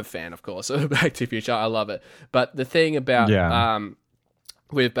I'm a fan, of course, of Back to the Future. I love it, but the thing about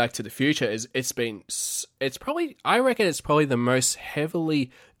with Back to the Future is it's probably, I reckon it's probably the most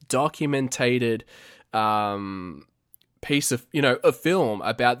heavily documented piece of, a film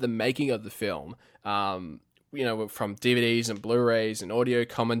about the making of the film. From DVDs and Blu-rays and audio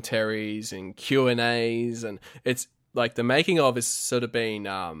commentaries and Q&As, and it's like the making of is sort of been,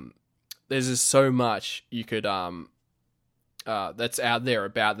 there's just so much you could, that's out there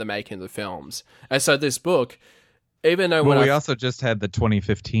about the making of the films. And so this book, even though we also just had the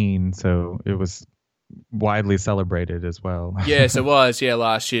 2015, so it was widely celebrated as well. Yes, it was. Yeah,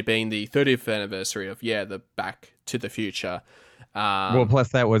 last year being the 30th anniversary of the Back to the Future. Well, plus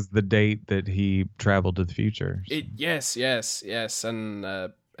that was the date that he traveled to the future. Yes, and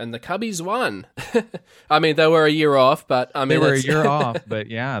the Cubbies won. I mean, they were a year off, but I mean they were a year off, but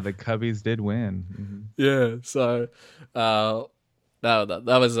yeah, the Cubbies did win. Mm-hmm. Yeah, so that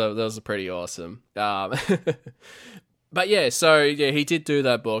was pretty awesome. But yeah, so yeah, he did do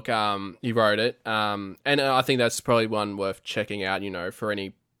that book. He wrote it, and I think that's probably one worth checking out. For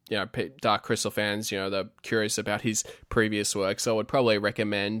any Dark Crystal fans, they're curious about his previous work, so I would probably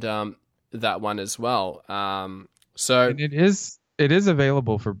recommend that one as well. So and it is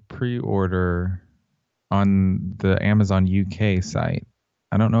available for pre-order on the Amazon UK site.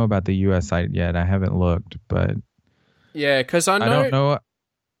 I don't know about the US site yet. I haven't looked, but yeah, because I don't know.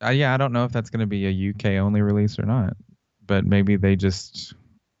 I don't know if that's going to be a UK only release or not. But maybe they just,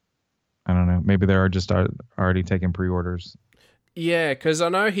 I don't know. Maybe they're just already taking pre-orders. Yeah, because I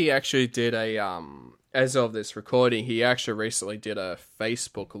know he actually did as of this recording, he actually recently did a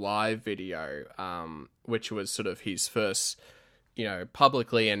Facebook Live video, which was sort of his first,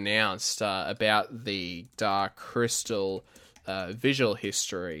 publicly announced about the Dark Crystal visual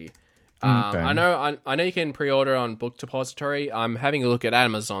history. Okay. I know you can pre-order on Book Depository. I'm having a look at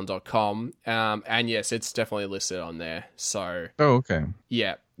Amazon.com, and yes, it's definitely listed on there. So, okay,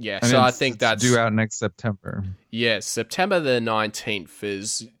 yeah. And so I think that's due out next September. Yes, September the 19th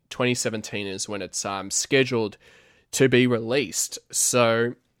is 2017 is when it's scheduled to be released.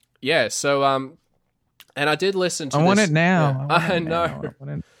 So, yeah. So and I did listen to. I want it now. Yeah, I know.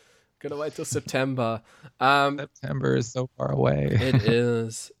 Gotta wait till September. September is so far away. It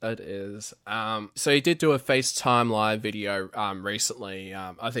is. So he did do a FaceTime live video recently.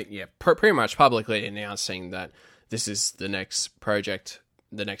 I think, pretty much publicly announcing that this is the next project,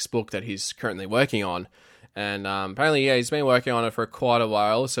 the next book that he's currently working on. And apparently, he's been working on it for quite a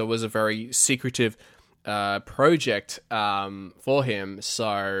while, so it was a very secretive project for him.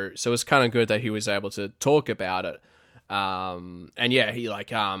 So it's kind of good that he was able to talk about it. And yeah, he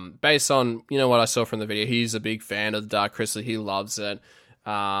based on, what I saw from the video, he's a big fan of the Dark Crystal. He loves it.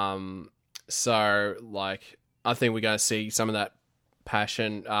 So I think we're going to see some of that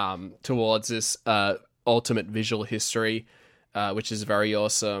passion, towards this, ultimate visual history, which is very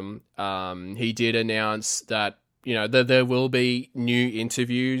awesome. He did announce that, that there will be new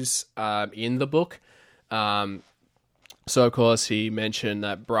interviews, in the book. So of course he mentioned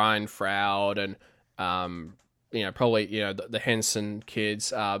that Brian Froud and, probably, the Henson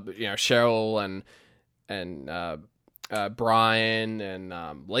kids, Cheryl and Brian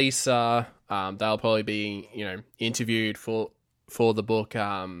and Lisa, they'll probably be, interviewed for the book.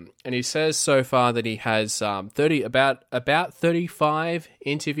 And he says so far that he has about 35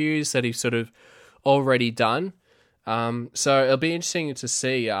 interviews that he's sort of already done. So it'll be interesting to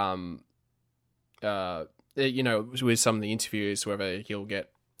see, with some of the interviews, whether he'll get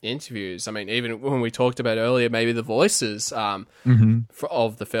interviews. I mean, even when we talked about earlier, maybe the voices of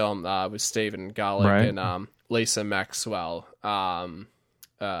the film with Stephen Garlick and Lisa Maxwell.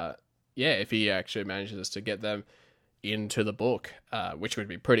 If he actually manages to get them into the book, which would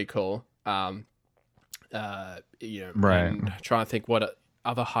be pretty cool. And try and think what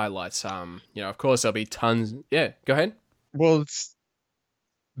other highlights. Of course there'll be tons. Yeah, go ahead. Well,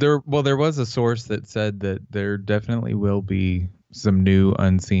 there was a source that said that there definitely will be some new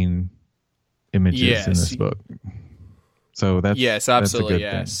unseen images in this book. So that's absolutely, that's a good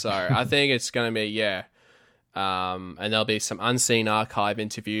thing. So I think it's going to be and there'll be some unseen archive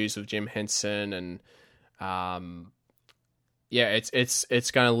interviews with Jim Henson, and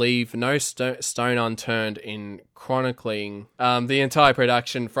it's going to leave no stone unturned in chronicling the entire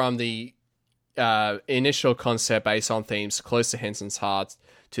production, from the initial concept based on themes close to Henson's heart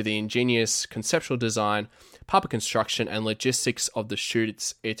to the ingenious conceptual design, puppet construction, and logistics of the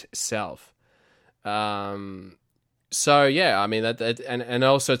shoot itself. So yeah, I mean and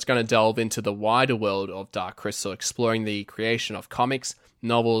also it's going to delve into the wider world of Dark Crystal, exploring the creation of comics,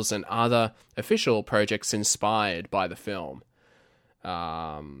 novels, and other official projects inspired by the film.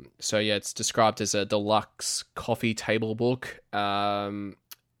 So yeah, it's described as a deluxe coffee table book. Nice.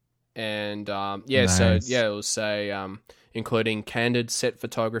 So yeah, it'll say including candid set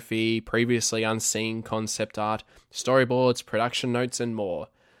photography, previously unseen concept art, storyboards, production notes, and more.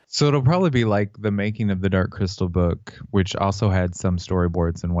 So it'll probably be like the making of the Dark Crystal book, which also had some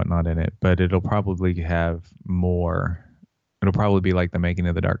storyboards and whatnot in it, but it'll probably have more. It'll probably be like the making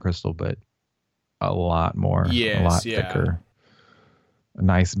of the Dark Crystal, but a lot more, a lot thicker. A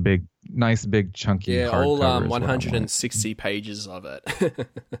nice big chunky hardcover. All 160 pages of it.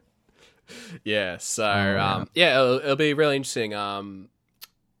 Yeah, so it'll be really interesting.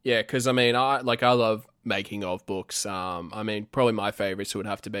 Because I mean, I love making of books. I mean, probably my favorites would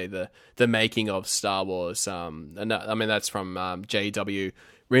have to be the making of Star Wars. And I mean, that's from J.W.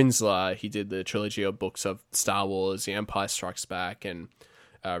 Rinsler. He did the trilogy of books of Star Wars, The Empire Strikes Back, and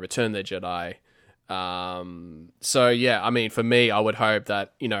Return of the Jedi. So yeah, I mean, for me, I would hope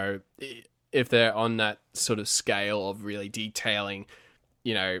that, you know, if they're on that sort of scale of really detailing,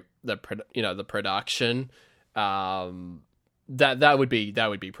 you know, the production, that would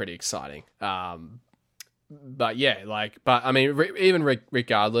be pretty exciting. But yeah, but I mean, even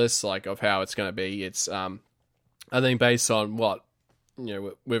regardless, like, of how it's going to be, it's I think based on what, you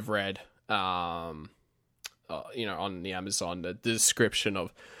know, we've read, you know, on the Amazon, the description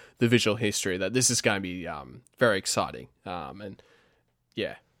of the visual history, that this is going to be very exciting. And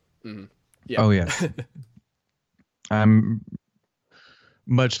yeah. Mm-hmm. Yeah. Oh yes. I'm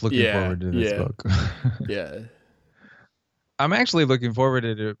much looking forward to this book. Yeah. I'm actually looking forward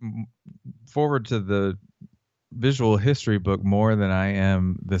to the visual history book more than I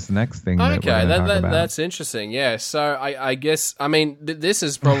am this next thing. Okay, that's interesting. Yeah, so I guess, I mean, this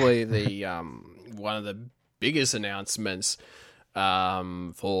is probably the one of the biggest announcements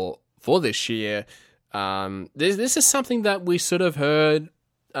for this year. This is something that we sort of heard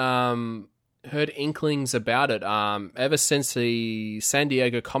inklings about it ever since the San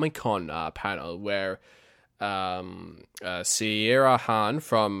Diego Comic-Con panel, where Sierra Han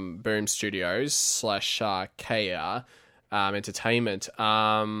from Boom Studios / KR Entertainment,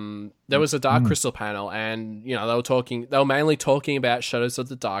 there was a Dark Crystal panel, and, you know, they were mainly talking about Shadows of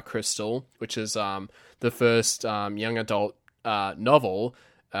the Dark Crystal, which is the first young adult novel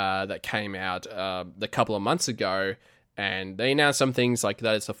that came out a couple of months ago. And they announced some things like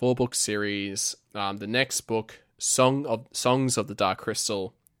that it's a 4-book series. The next book, Songs of the Dark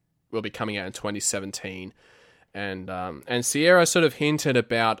Crystal, will be coming out in 2017. And Sierra sort of hinted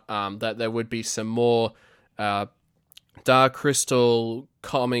about that there would be some more Dark Crystal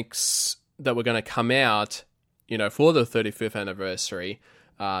comics that were going to come out, you know, for the 35th anniversary.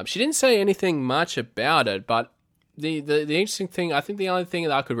 She didn't say anything much about it, but the interesting thing, I think the only thing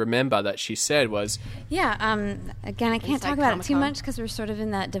that I could remember that she said was... Yeah, again, I can't talk about it too much because we're sort of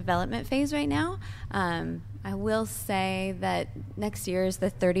in that development phase right now. I will say that next year is the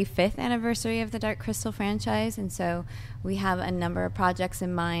 35th anniversary of the Dark Crystal franchise, and so we have a number of projects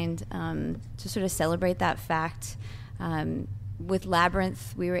in mind to sort of celebrate that fact. With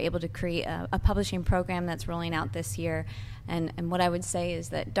Labyrinth, we were able to create a publishing program that's rolling out this year, and what I would say is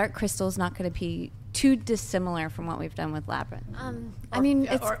that Dark Crystal is not going to be too dissimilar from what we've done with Labyrinth. I mean,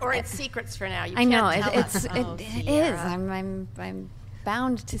 it's secrets for now. I know it is. I'm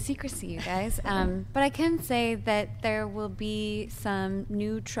bound to secrecy, you guys. But I can say that there will be some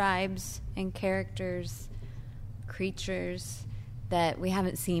new tribes and characters, creatures that we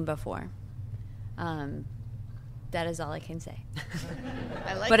haven't seen before. That is all I can say.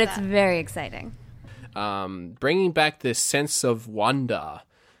 I like but that. It's very exciting. Bringing back this sense of wonder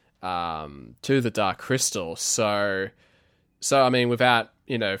to the Dark Crystal. So I mean, without,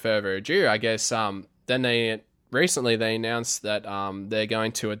 you know, further ado, I guess then recently they announced that they're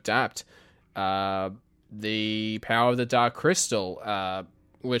going to adapt The Power of the Dark Crystal,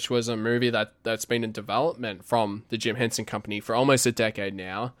 which was a movie that's been in development from the Jim Henson Company for almost a decade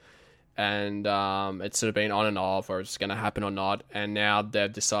now. And it's sort of been on and off, or it's going to happen or not. And now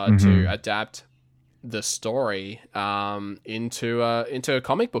they've decided to adapt the story into a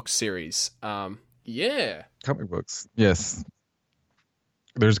comic book series. Yeah. Comic books. Yes.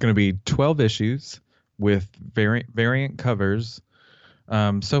 There's going to be 12 issues with variant covers.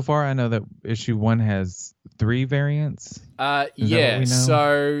 So far, I know that issue 1 has 3 variants. Yeah.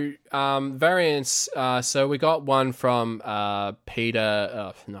 So variants. So we got one from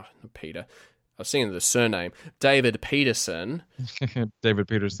Peter. No, not Peter. I was thinking the surname, David Peterson. David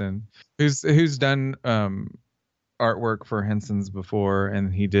Peterson, who's done artwork for Henson's before,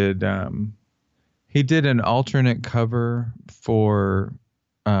 and he did an alternate cover for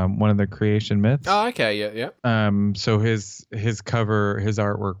one of the creation myths. Oh, okay, yeah. So his cover, his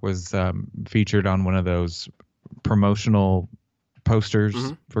artwork was featured on one of those promotional posters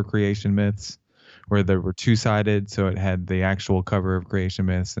for creation myths, where they were two-sided. So it had the actual cover of creation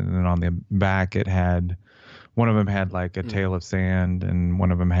myths, and then on the back it had, one of them had like a tail of sand, and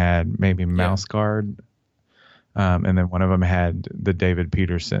one of them had maybe mouse guard, and then one of them had the David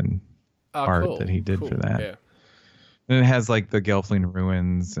Peterson art that he did for that. Yeah. And it has like the Gelfling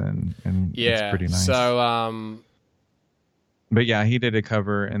ruins, and it's pretty nice. So but yeah, he did a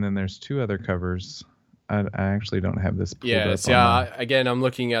cover, and then there's two other covers. I actually don't have this pulled up. So again, I'm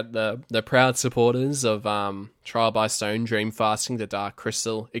looking at the proud supporters of Trial by Stone, Dream Fasting, the Dark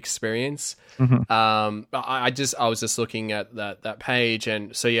Crystal experience. I was just looking at that page,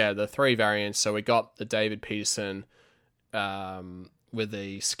 and so yeah, the three variants. So we got the David Peterson with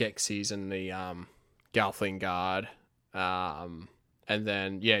the Skeksis and the Gelfling Guard, and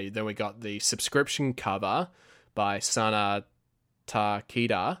then we got the subscription cover by Sana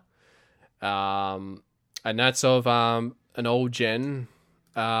Takeda. And that's of an old gen,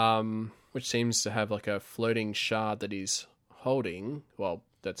 which seems to have like a floating shard that he's holding. Well,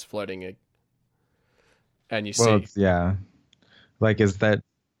 that's floating. And you see. Yeah. Like, is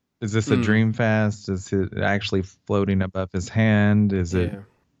this a dream fast? Is it actually floating above his hand? Is it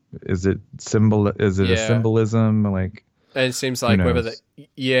a symbolism? Like, and it seems like whether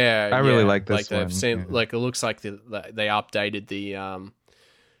I really like this one. Like, it looks like they updated the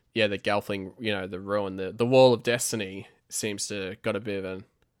the Gelfling, the ruin, the Wall of Destiny seems to got a bit of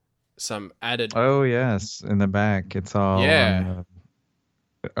some added. Oh yes, in the back it's all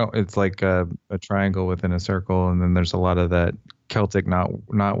it's like a triangle within a circle, and then there's a lot of that Celtic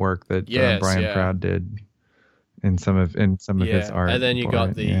knot work that Brian Proud did in some of his art. And then you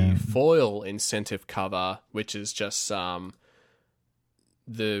got the foil incentive cover, which is just the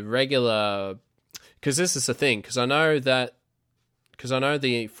regular. Because this is the thing. Because I know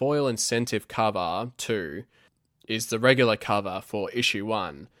the foil incentive cover 2 is the regular cover for issue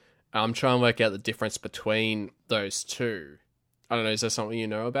 1. I'm trying to work out the difference between those two. I don't know, is there something you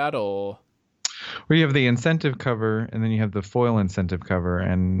know about, or? Well, you have the incentive cover, and then you have the foil incentive cover,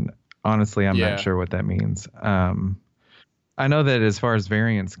 and honestly, I'm not sure what that means. I know that as far as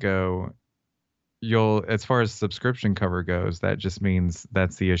variants go, as far as subscription cover goes, that just means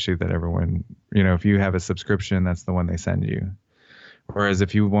that's the issue that everyone, if you have a subscription, that's the one they send you. Whereas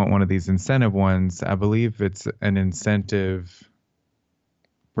if you want one of these incentive ones, I believe it's an incentive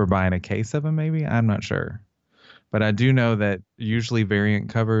for buying a case of them, maybe? I'm not sure. But I do know that usually variant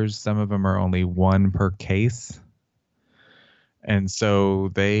covers, some of them are only one per case. And so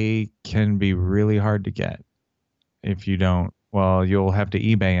they can be really hard to get if you don't. Well, you'll have to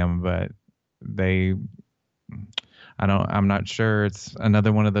eBay them, but I'm not sure. It's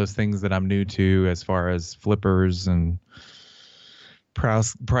another one of those things that I'm new to as far as flippers and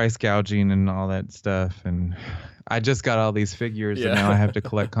price gouging and all that stuff. And I just got all these figures, and now I have to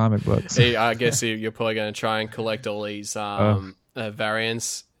collect comic books. I guess you're probably going to try and collect all these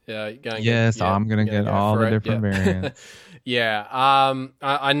variants. I'm going to get all the different variants.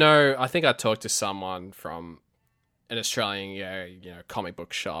 I know. I think I talked to someone from an Australian, comic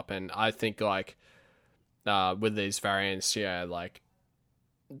book shop, and I think like with these variants, like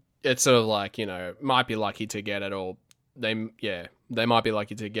it's sort of like might be lucky to get it, or they might be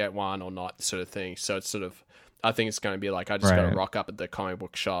lucky to get one or not, sort of thing. So it's sort of, I think it's going to be like I just got to rock up at the comic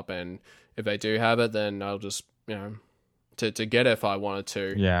book shop, and if they do have it, then I'll just to get it if I wanted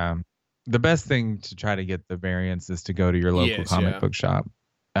to. Yeah. The best thing to try to get the variants is to go to your local comic book shop.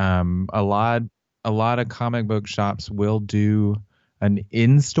 A lot of comic book shops will do an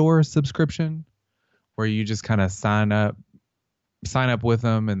in-store subscription where you just kind of sign up with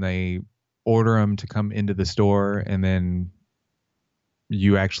them, and they order them to come into the store, and then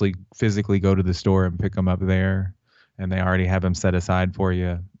you actually physically go to the store and pick them up there, and they already have them set aside for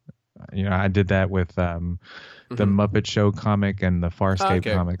you. I did that with the Muppet Show comic and the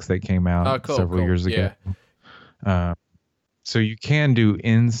Farscape comics that came out several years ago. So you can do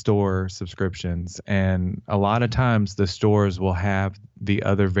in-store subscriptions, and a lot of times the stores will have the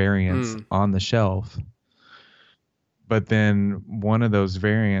other variants on the shelf, but then one of those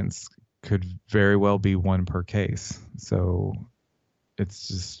variants could very well be one per case. So it's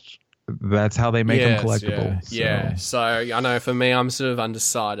just, that's how they make them collectible. So I know for me, I'm sort of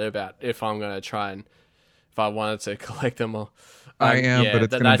undecided about if I'm going to try and if I wanted to collect them or. I am, but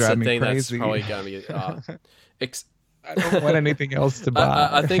it's going to drive me crazy. That's probably going to be. I don't want anything else to buy.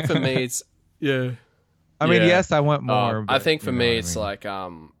 I think for me, it's I mean, Yeah. yes, I want more. I but think for you know me, what I it's mean. like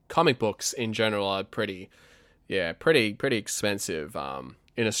comic books in general are pretty expensive.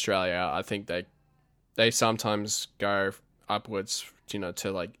 In Australia, I think they sometimes go upwards,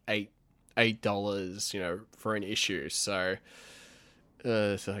 to like $8, for an issue. So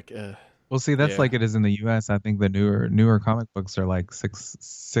it's like, Well, see, that's yeah. like it is in the U.S. I think the newer comic books are like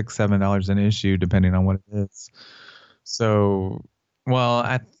 $7 an issue, depending on what it is. So, well,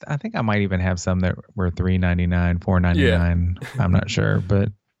 I think I might even have some that were $3.99, $4.99. I'm not sure, but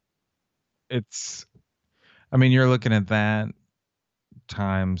it's. I mean, you're looking at that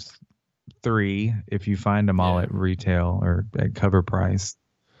times 3 if you find them all Yeah. at retail or at cover price.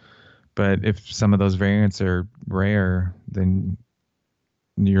 But if some of those variants are rare, then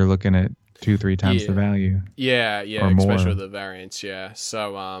you're looking at 2-3 times the value. Yeah, or more. especially with the variants, yeah.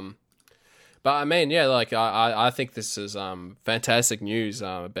 So, but I mean, yeah, like I think this is fantastic news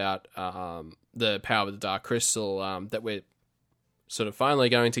about the Power of the Dark Crystal, that we're sort of finally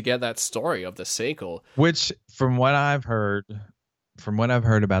going to get that story of the sequel. Which, from what I've heard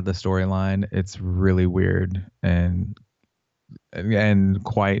about the storyline, it's really weird and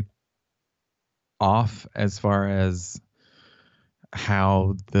quite off as far as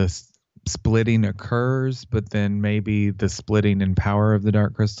how the splitting occurs, but then maybe the splitting in Power of the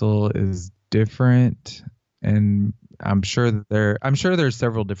Dark Crystal is different, and I'm sure there's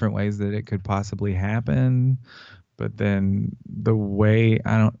several different ways that it could possibly happen, but then the way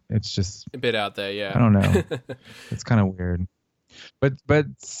it's just A bit out there, yeah. I don't know. It's kind of weird. But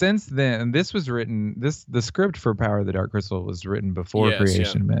since then, this was written. The script for Power of the Dark Crystal was written before Yes,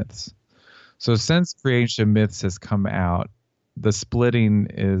 Creation Myths. So since Creation Myths has come out, the splitting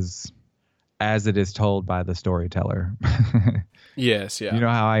is as it is told by the storyteller. Yes, yeah. You know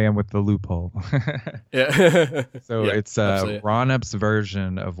how I am with the loophole. Yeah. So Yeah, it's absolutely. Ron Up's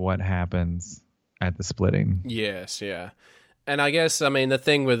version of what happens at the splitting. Yes, yeah. And I guess, I mean, the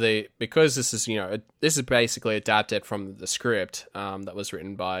thing with because this is, this is basically adapted from the script that was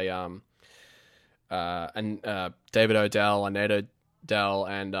written by David Odell, Annette Odell,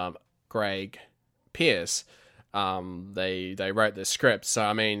 and Greg Pierce. They wrote the script. So,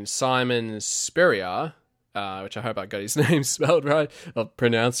 I mean, Simon Spurrier, which I hope I got his name spelled right, or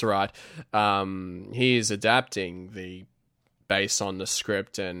pronounced right, he is adapting based on the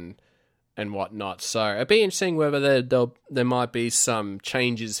script and whatnot. So it'd be interesting whether there might be some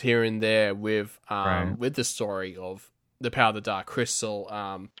changes here and there with with the story of the Power of the Dark Crystal.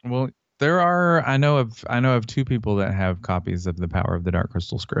 Well, there are I know of 2 people that have copies of the Power of the Dark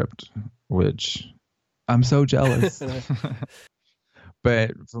Crystal script, which I'm so jealous.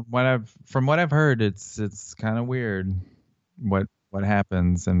 But from what I've heard, it's kind of weird what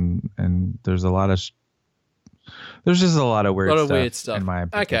happens, and there's there's just a lot of weird stuff in my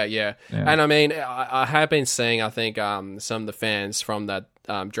opinion. Okay, yeah. And I mean, I have been seeing, I think some of the fans from that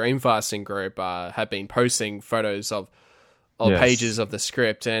Dreamfasting group have been posting photos of Yes. pages of the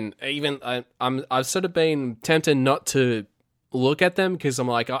script, and even I've sort of been tempted not to look at them because I'm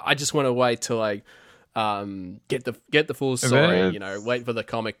like, I just want to wait till like get the full story, wait for the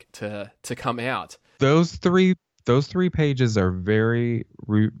comic to come out. Those three pages are very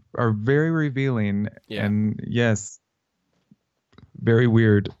revealing, and yes, very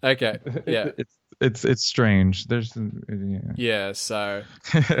weird. Okay, yeah. It's strange. There's Yeah, so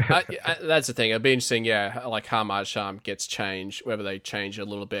that's the thing. It'd be interesting, like how much gets changed, whether they change a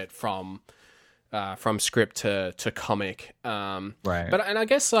little bit from script to comic. Right. But and I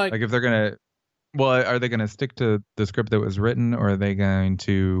guess like if they're gonna, are they gonna stick to the script that was written, or are they going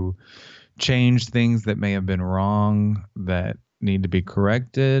to change things that may have been wrong that need to be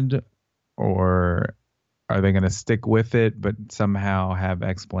corrected, or are they going to stick with it but somehow have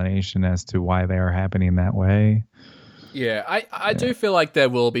explanation as to why they are happening that way? Yeah, I do feel like there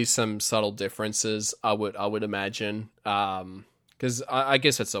will be some subtle differences. I would imagine, because I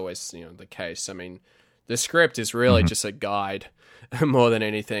guess that's always the case. I mean, the script is really just a guide more than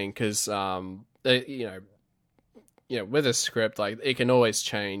anything, because with a script, like it can always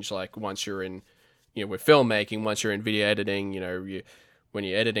change. Like once you're in, with filmmaking, once you're in video editing, when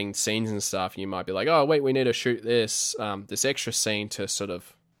you're editing scenes and stuff, you might be like, oh wait, we need to shoot this extra scene to sort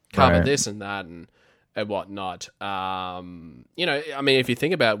of cover this and that and whatnot. I mean, if you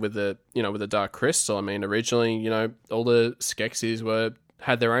think about with the Dark Crystal, I mean, originally, all the Skeksis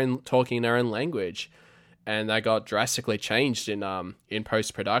had their own language, and they got drastically changed in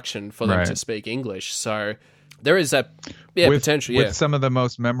post production for them to speak English. So there is that potential. With some of the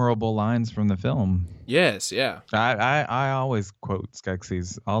most memorable lines from the film. Yes, yeah. I always quote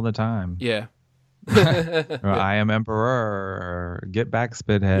Skeksis all the time. Yeah. I am Emperor, or get back,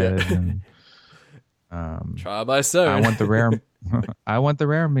 Spithead. Trial by Stone. I want the rare. I want the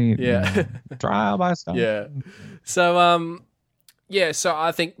rare meat. Yeah. Trial by Stone. Yeah. So so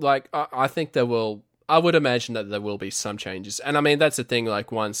I think I think there will. I would imagine that there will be some changes, and I mean that's the thing.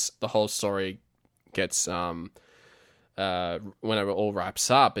 Like once the whole story gets whenever it all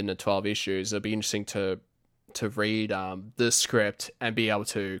wraps up in the 12 issues, it'll be interesting to read the script and be able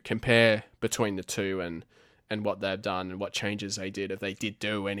to compare between the two and what they've done and what changes they did, if they did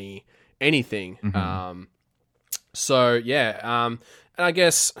do anything. Mm-hmm. And I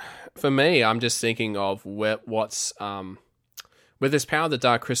guess for me, I'm just thinking of what's with this Power of the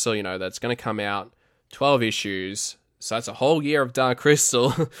Dark Crystal, you know, that's going to come out 12 issues. So that's a whole year of Dark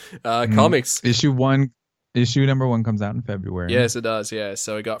Crystal comics. Issue number 1 comes out in February. Yes, it does. Yeah.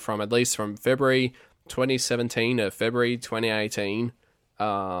 So we got from February 2017 to February 2018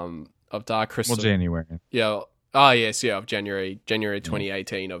 of Dark Crystal. Well, January. Yeah. Oh, yes. Yeah. Of January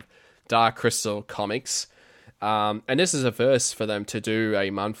 2018 of Dark Crystal comics. And this is a first for them to do a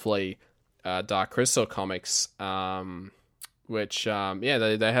monthly Dark Crystal comics, which,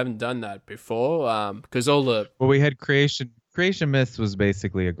 they haven't done that before because all the... Well, we had Creation Myths was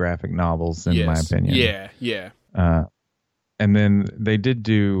basically a graphic novels, in my opinion. Yeah. And then they did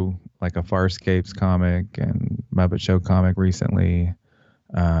do like a Farscapes comic and Muppet Show comic recently.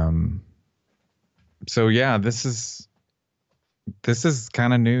 So yeah, this is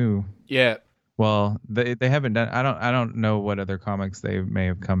kind of new. Yeah. Well, they haven't done. I don't know what other comics they may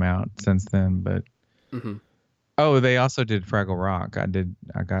have come out since then, but. Mm-hmm. Oh, they also did Fraggle Rock. I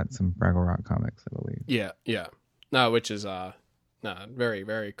got some Fraggle Rock comics, I believe. Yeah. No, which is very,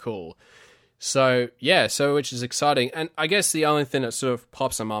 very cool. So which is exciting. And I guess the only thing that sort of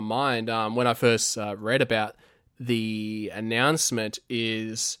pops in my mind when I first read about the announcement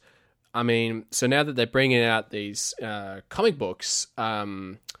is, I mean, so now that they're bringing out these comic books,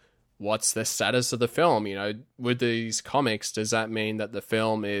 what's the status of the film? You know, with these comics, does that mean that the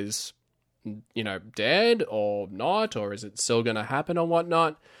film is, you know, dead or not, or is it still going to happen or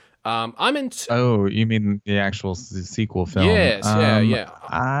whatnot? I'm into. Oh, you mean the actual sequel film? Yes, yeah.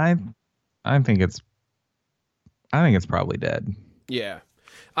 I think it's probably dead. Yeah,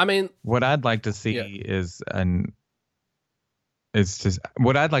 I mean, what I'd like to see is a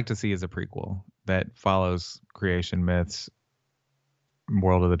prequel that follows Creation Myths,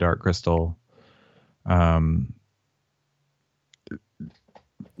 World of the Dark Crystal.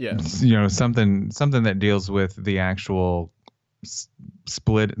 Yeah, you know, something that deals with the actual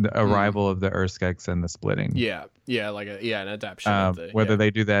the arrival of the Urskeks and the splitting. Yeah, like an adaptation. Of whether they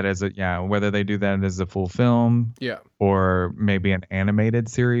do that as a full film. Yeah, or maybe an animated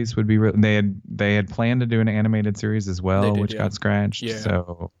series would be. They had planned to do an animated series as well, which got scratched. Yeah.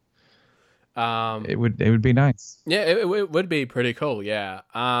 So, it would be nice. Yeah, it would be pretty cool. Yeah.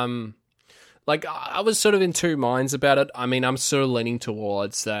 Like I was sort of in two minds about it. I mean, I'm sort of leaning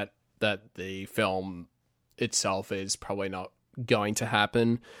towards that the film itself is probably not going to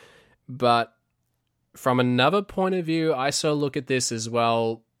happen, but from another point of view, I sort of look at this as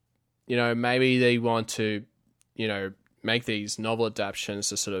well. You know, maybe they want to, you know, make these novel adaptations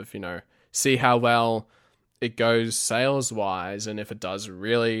to sort of, you know, see how well it goes sales wise, and if it does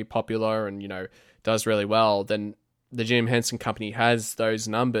really popular and, you know, does really well, then the Jim Henson Company has those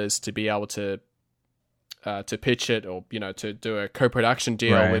numbers to be able to pitch it, or, you know, to do a co-production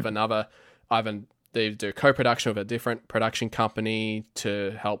deal with another. They do a co-production with a different production company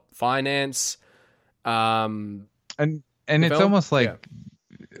to help finance. And it's film. Almost like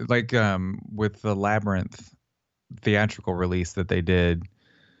with the Labyrinth theatrical release that they did.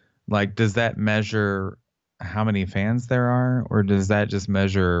 Like, does that measure how many fans there are, or does that just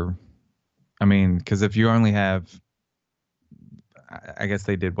measure? I mean, because if you only have, I guess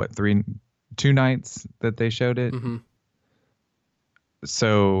they did 2 nights that they showed it. Mm-hmm.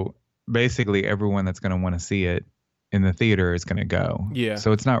 So basically everyone that's going to want to see it in the theater is going to go. Yeah.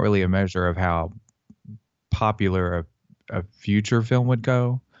 So it's not really a measure of how popular a future film would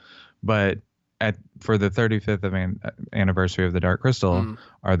go, but for the 35th anniversary of the Dark Crystal,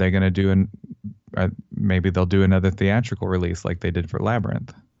 are they going to do maybe they'll do another theatrical release like they did for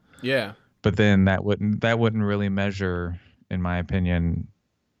Labyrinth. Yeah. But then that wouldn't really measure, in my opinion,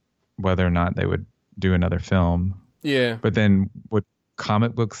 whether or not they would do another film. Yeah. But then would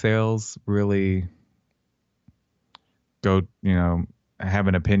comic book sales really go, you know, have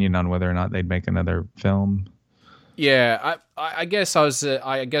an opinion on whether or not they'd make another film? Yeah, I guess I was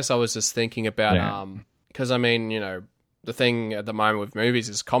just thinking about because I mean, you know, the thing at the moment with movies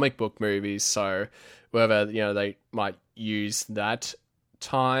is comic book movies, so whether, you know, they might use that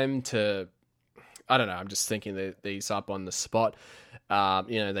time to, I don't know, I'm just thinking these up on the spot.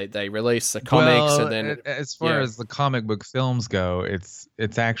 They release the comics, and then as far as the comic book films go, it's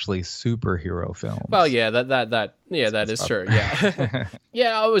actually superhero films. Well, yeah, that is true. Yeah,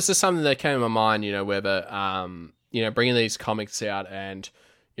 yeah. It was just something that came to my mind. Whether bringing these comics out, and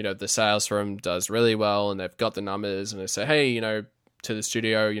the sales for them does really well, and they've got the numbers, and they say, hey, to the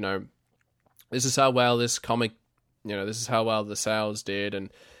studio, this is how well this comic, this is how well the sales did, and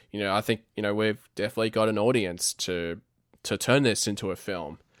I think we've definitely got an audience to turn this into a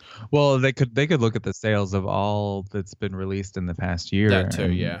film. Well, they could look at the sales of all that's been released in the past year. That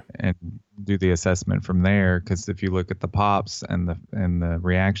too, and do the assessment from there. Because if you look at the pops and the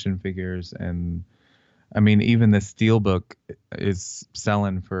reaction figures, and I mean, even the Steelbook is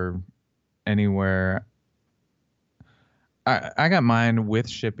selling for anywhere. I got mine with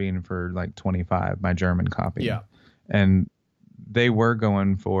shipping for like $25, my German copy. Yeah, and they were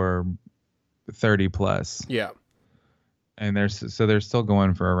going for 30 plus. Yeah. And they're still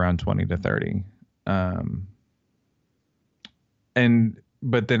going for around 20 to 30.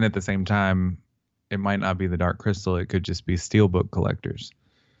 But then at the same time, it might not be the Dark Crystal. It could just be Steelbook collectors.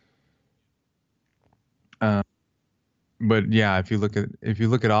 But yeah, if you look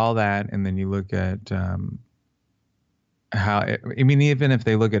at all that, and then you look at even if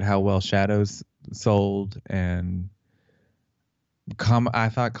they look at how well Shadows sold, and I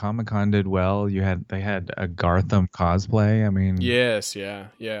thought Comic-Con did well. They had a Gartham cosplay. I mean, yes, yeah,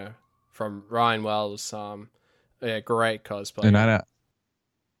 from Ryan Wells. Great cosplay.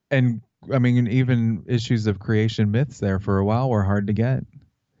 And I mean, even issues of Creation Myths there for a while were hard to get.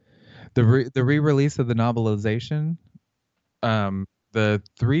 The re-release of the novelization, the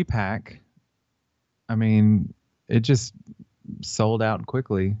 3-pack. I mean, it just sold out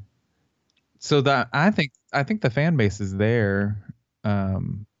quickly. So that I think the fan base is there.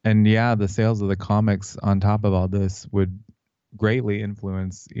 And yeah, the sales of the comics on top of all this would greatly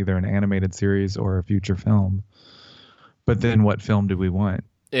influence either an animated series or a future film. But then what film do we want?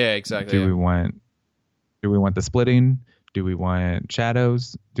 Yeah, exactly. Do we want the splitting? Do we want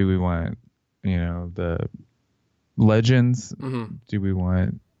Shadows? Do we want, the Legends? Mm-hmm. Do we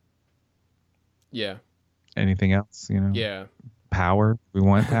want anything else, Yeah. Power? We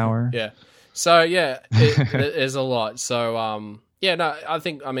want Power? Yeah. So yeah, it is a lot. So I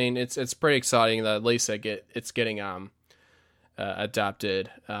think it's pretty exciting that at least it's getting adapted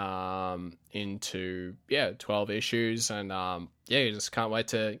into 12 issues, and you just can't wait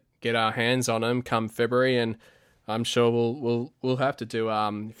to get our hands on them come February, and I'm sure we'll have to do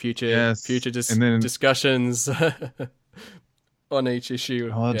future discussions on each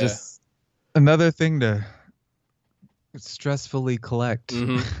issue. Well, just another thing to stressfully collect.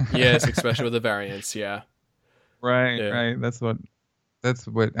 Mm-hmm. Yes, especially with the variants. Yeah. Right. That's what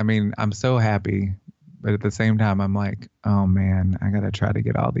I mean. I'm so happy, but at the same time, I'm like, oh man, I gotta try to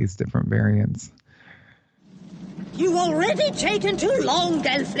get all these different variants. You've already taken too long,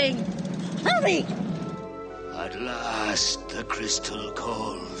 Gelfling. Hurry! At last, the crystal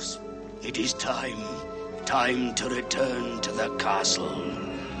calls. It is time to return to the castle.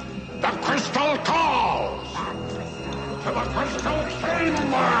 The crystal calls! To the crystal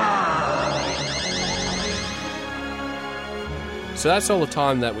chamber! So that's all the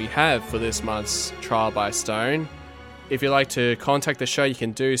time that we have for this month's Trial by Stone. If you'd like to contact the show, you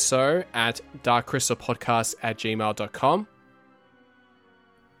can do so at darkcrystalpodcast@gmail.com.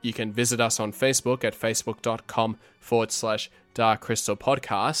 You can visit us on Facebook at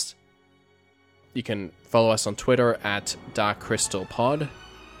facebook.com/darkcrystalpodcast. You can follow us on Twitter at darkcrystalpod.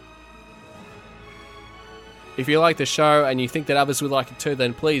 If you like the show and you think that others would like it too,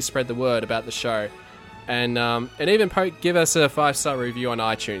 then please spread the word about the show. And even give us a 5-star review on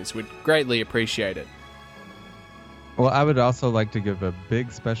iTunes. We'd greatly appreciate it. Well, I would also like to give a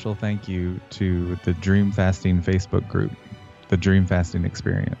big special thank you to the Dream Fasting Facebook group, the Dream Fasting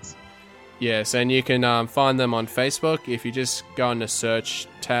Experience. Yes, and you can find them on Facebook. If you just go in the search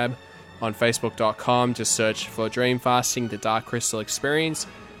tab on facebook.com, just search for Dream Fasting, the Dark Crystal Experience,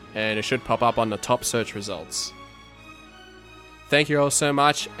 and it should pop up on the top search results. Thank you all so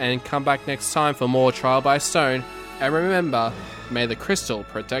much, and come back next time for more Trial by Stone. And remember, may the crystal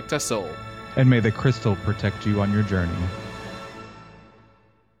protect us all. And may the crystal protect you on your journey.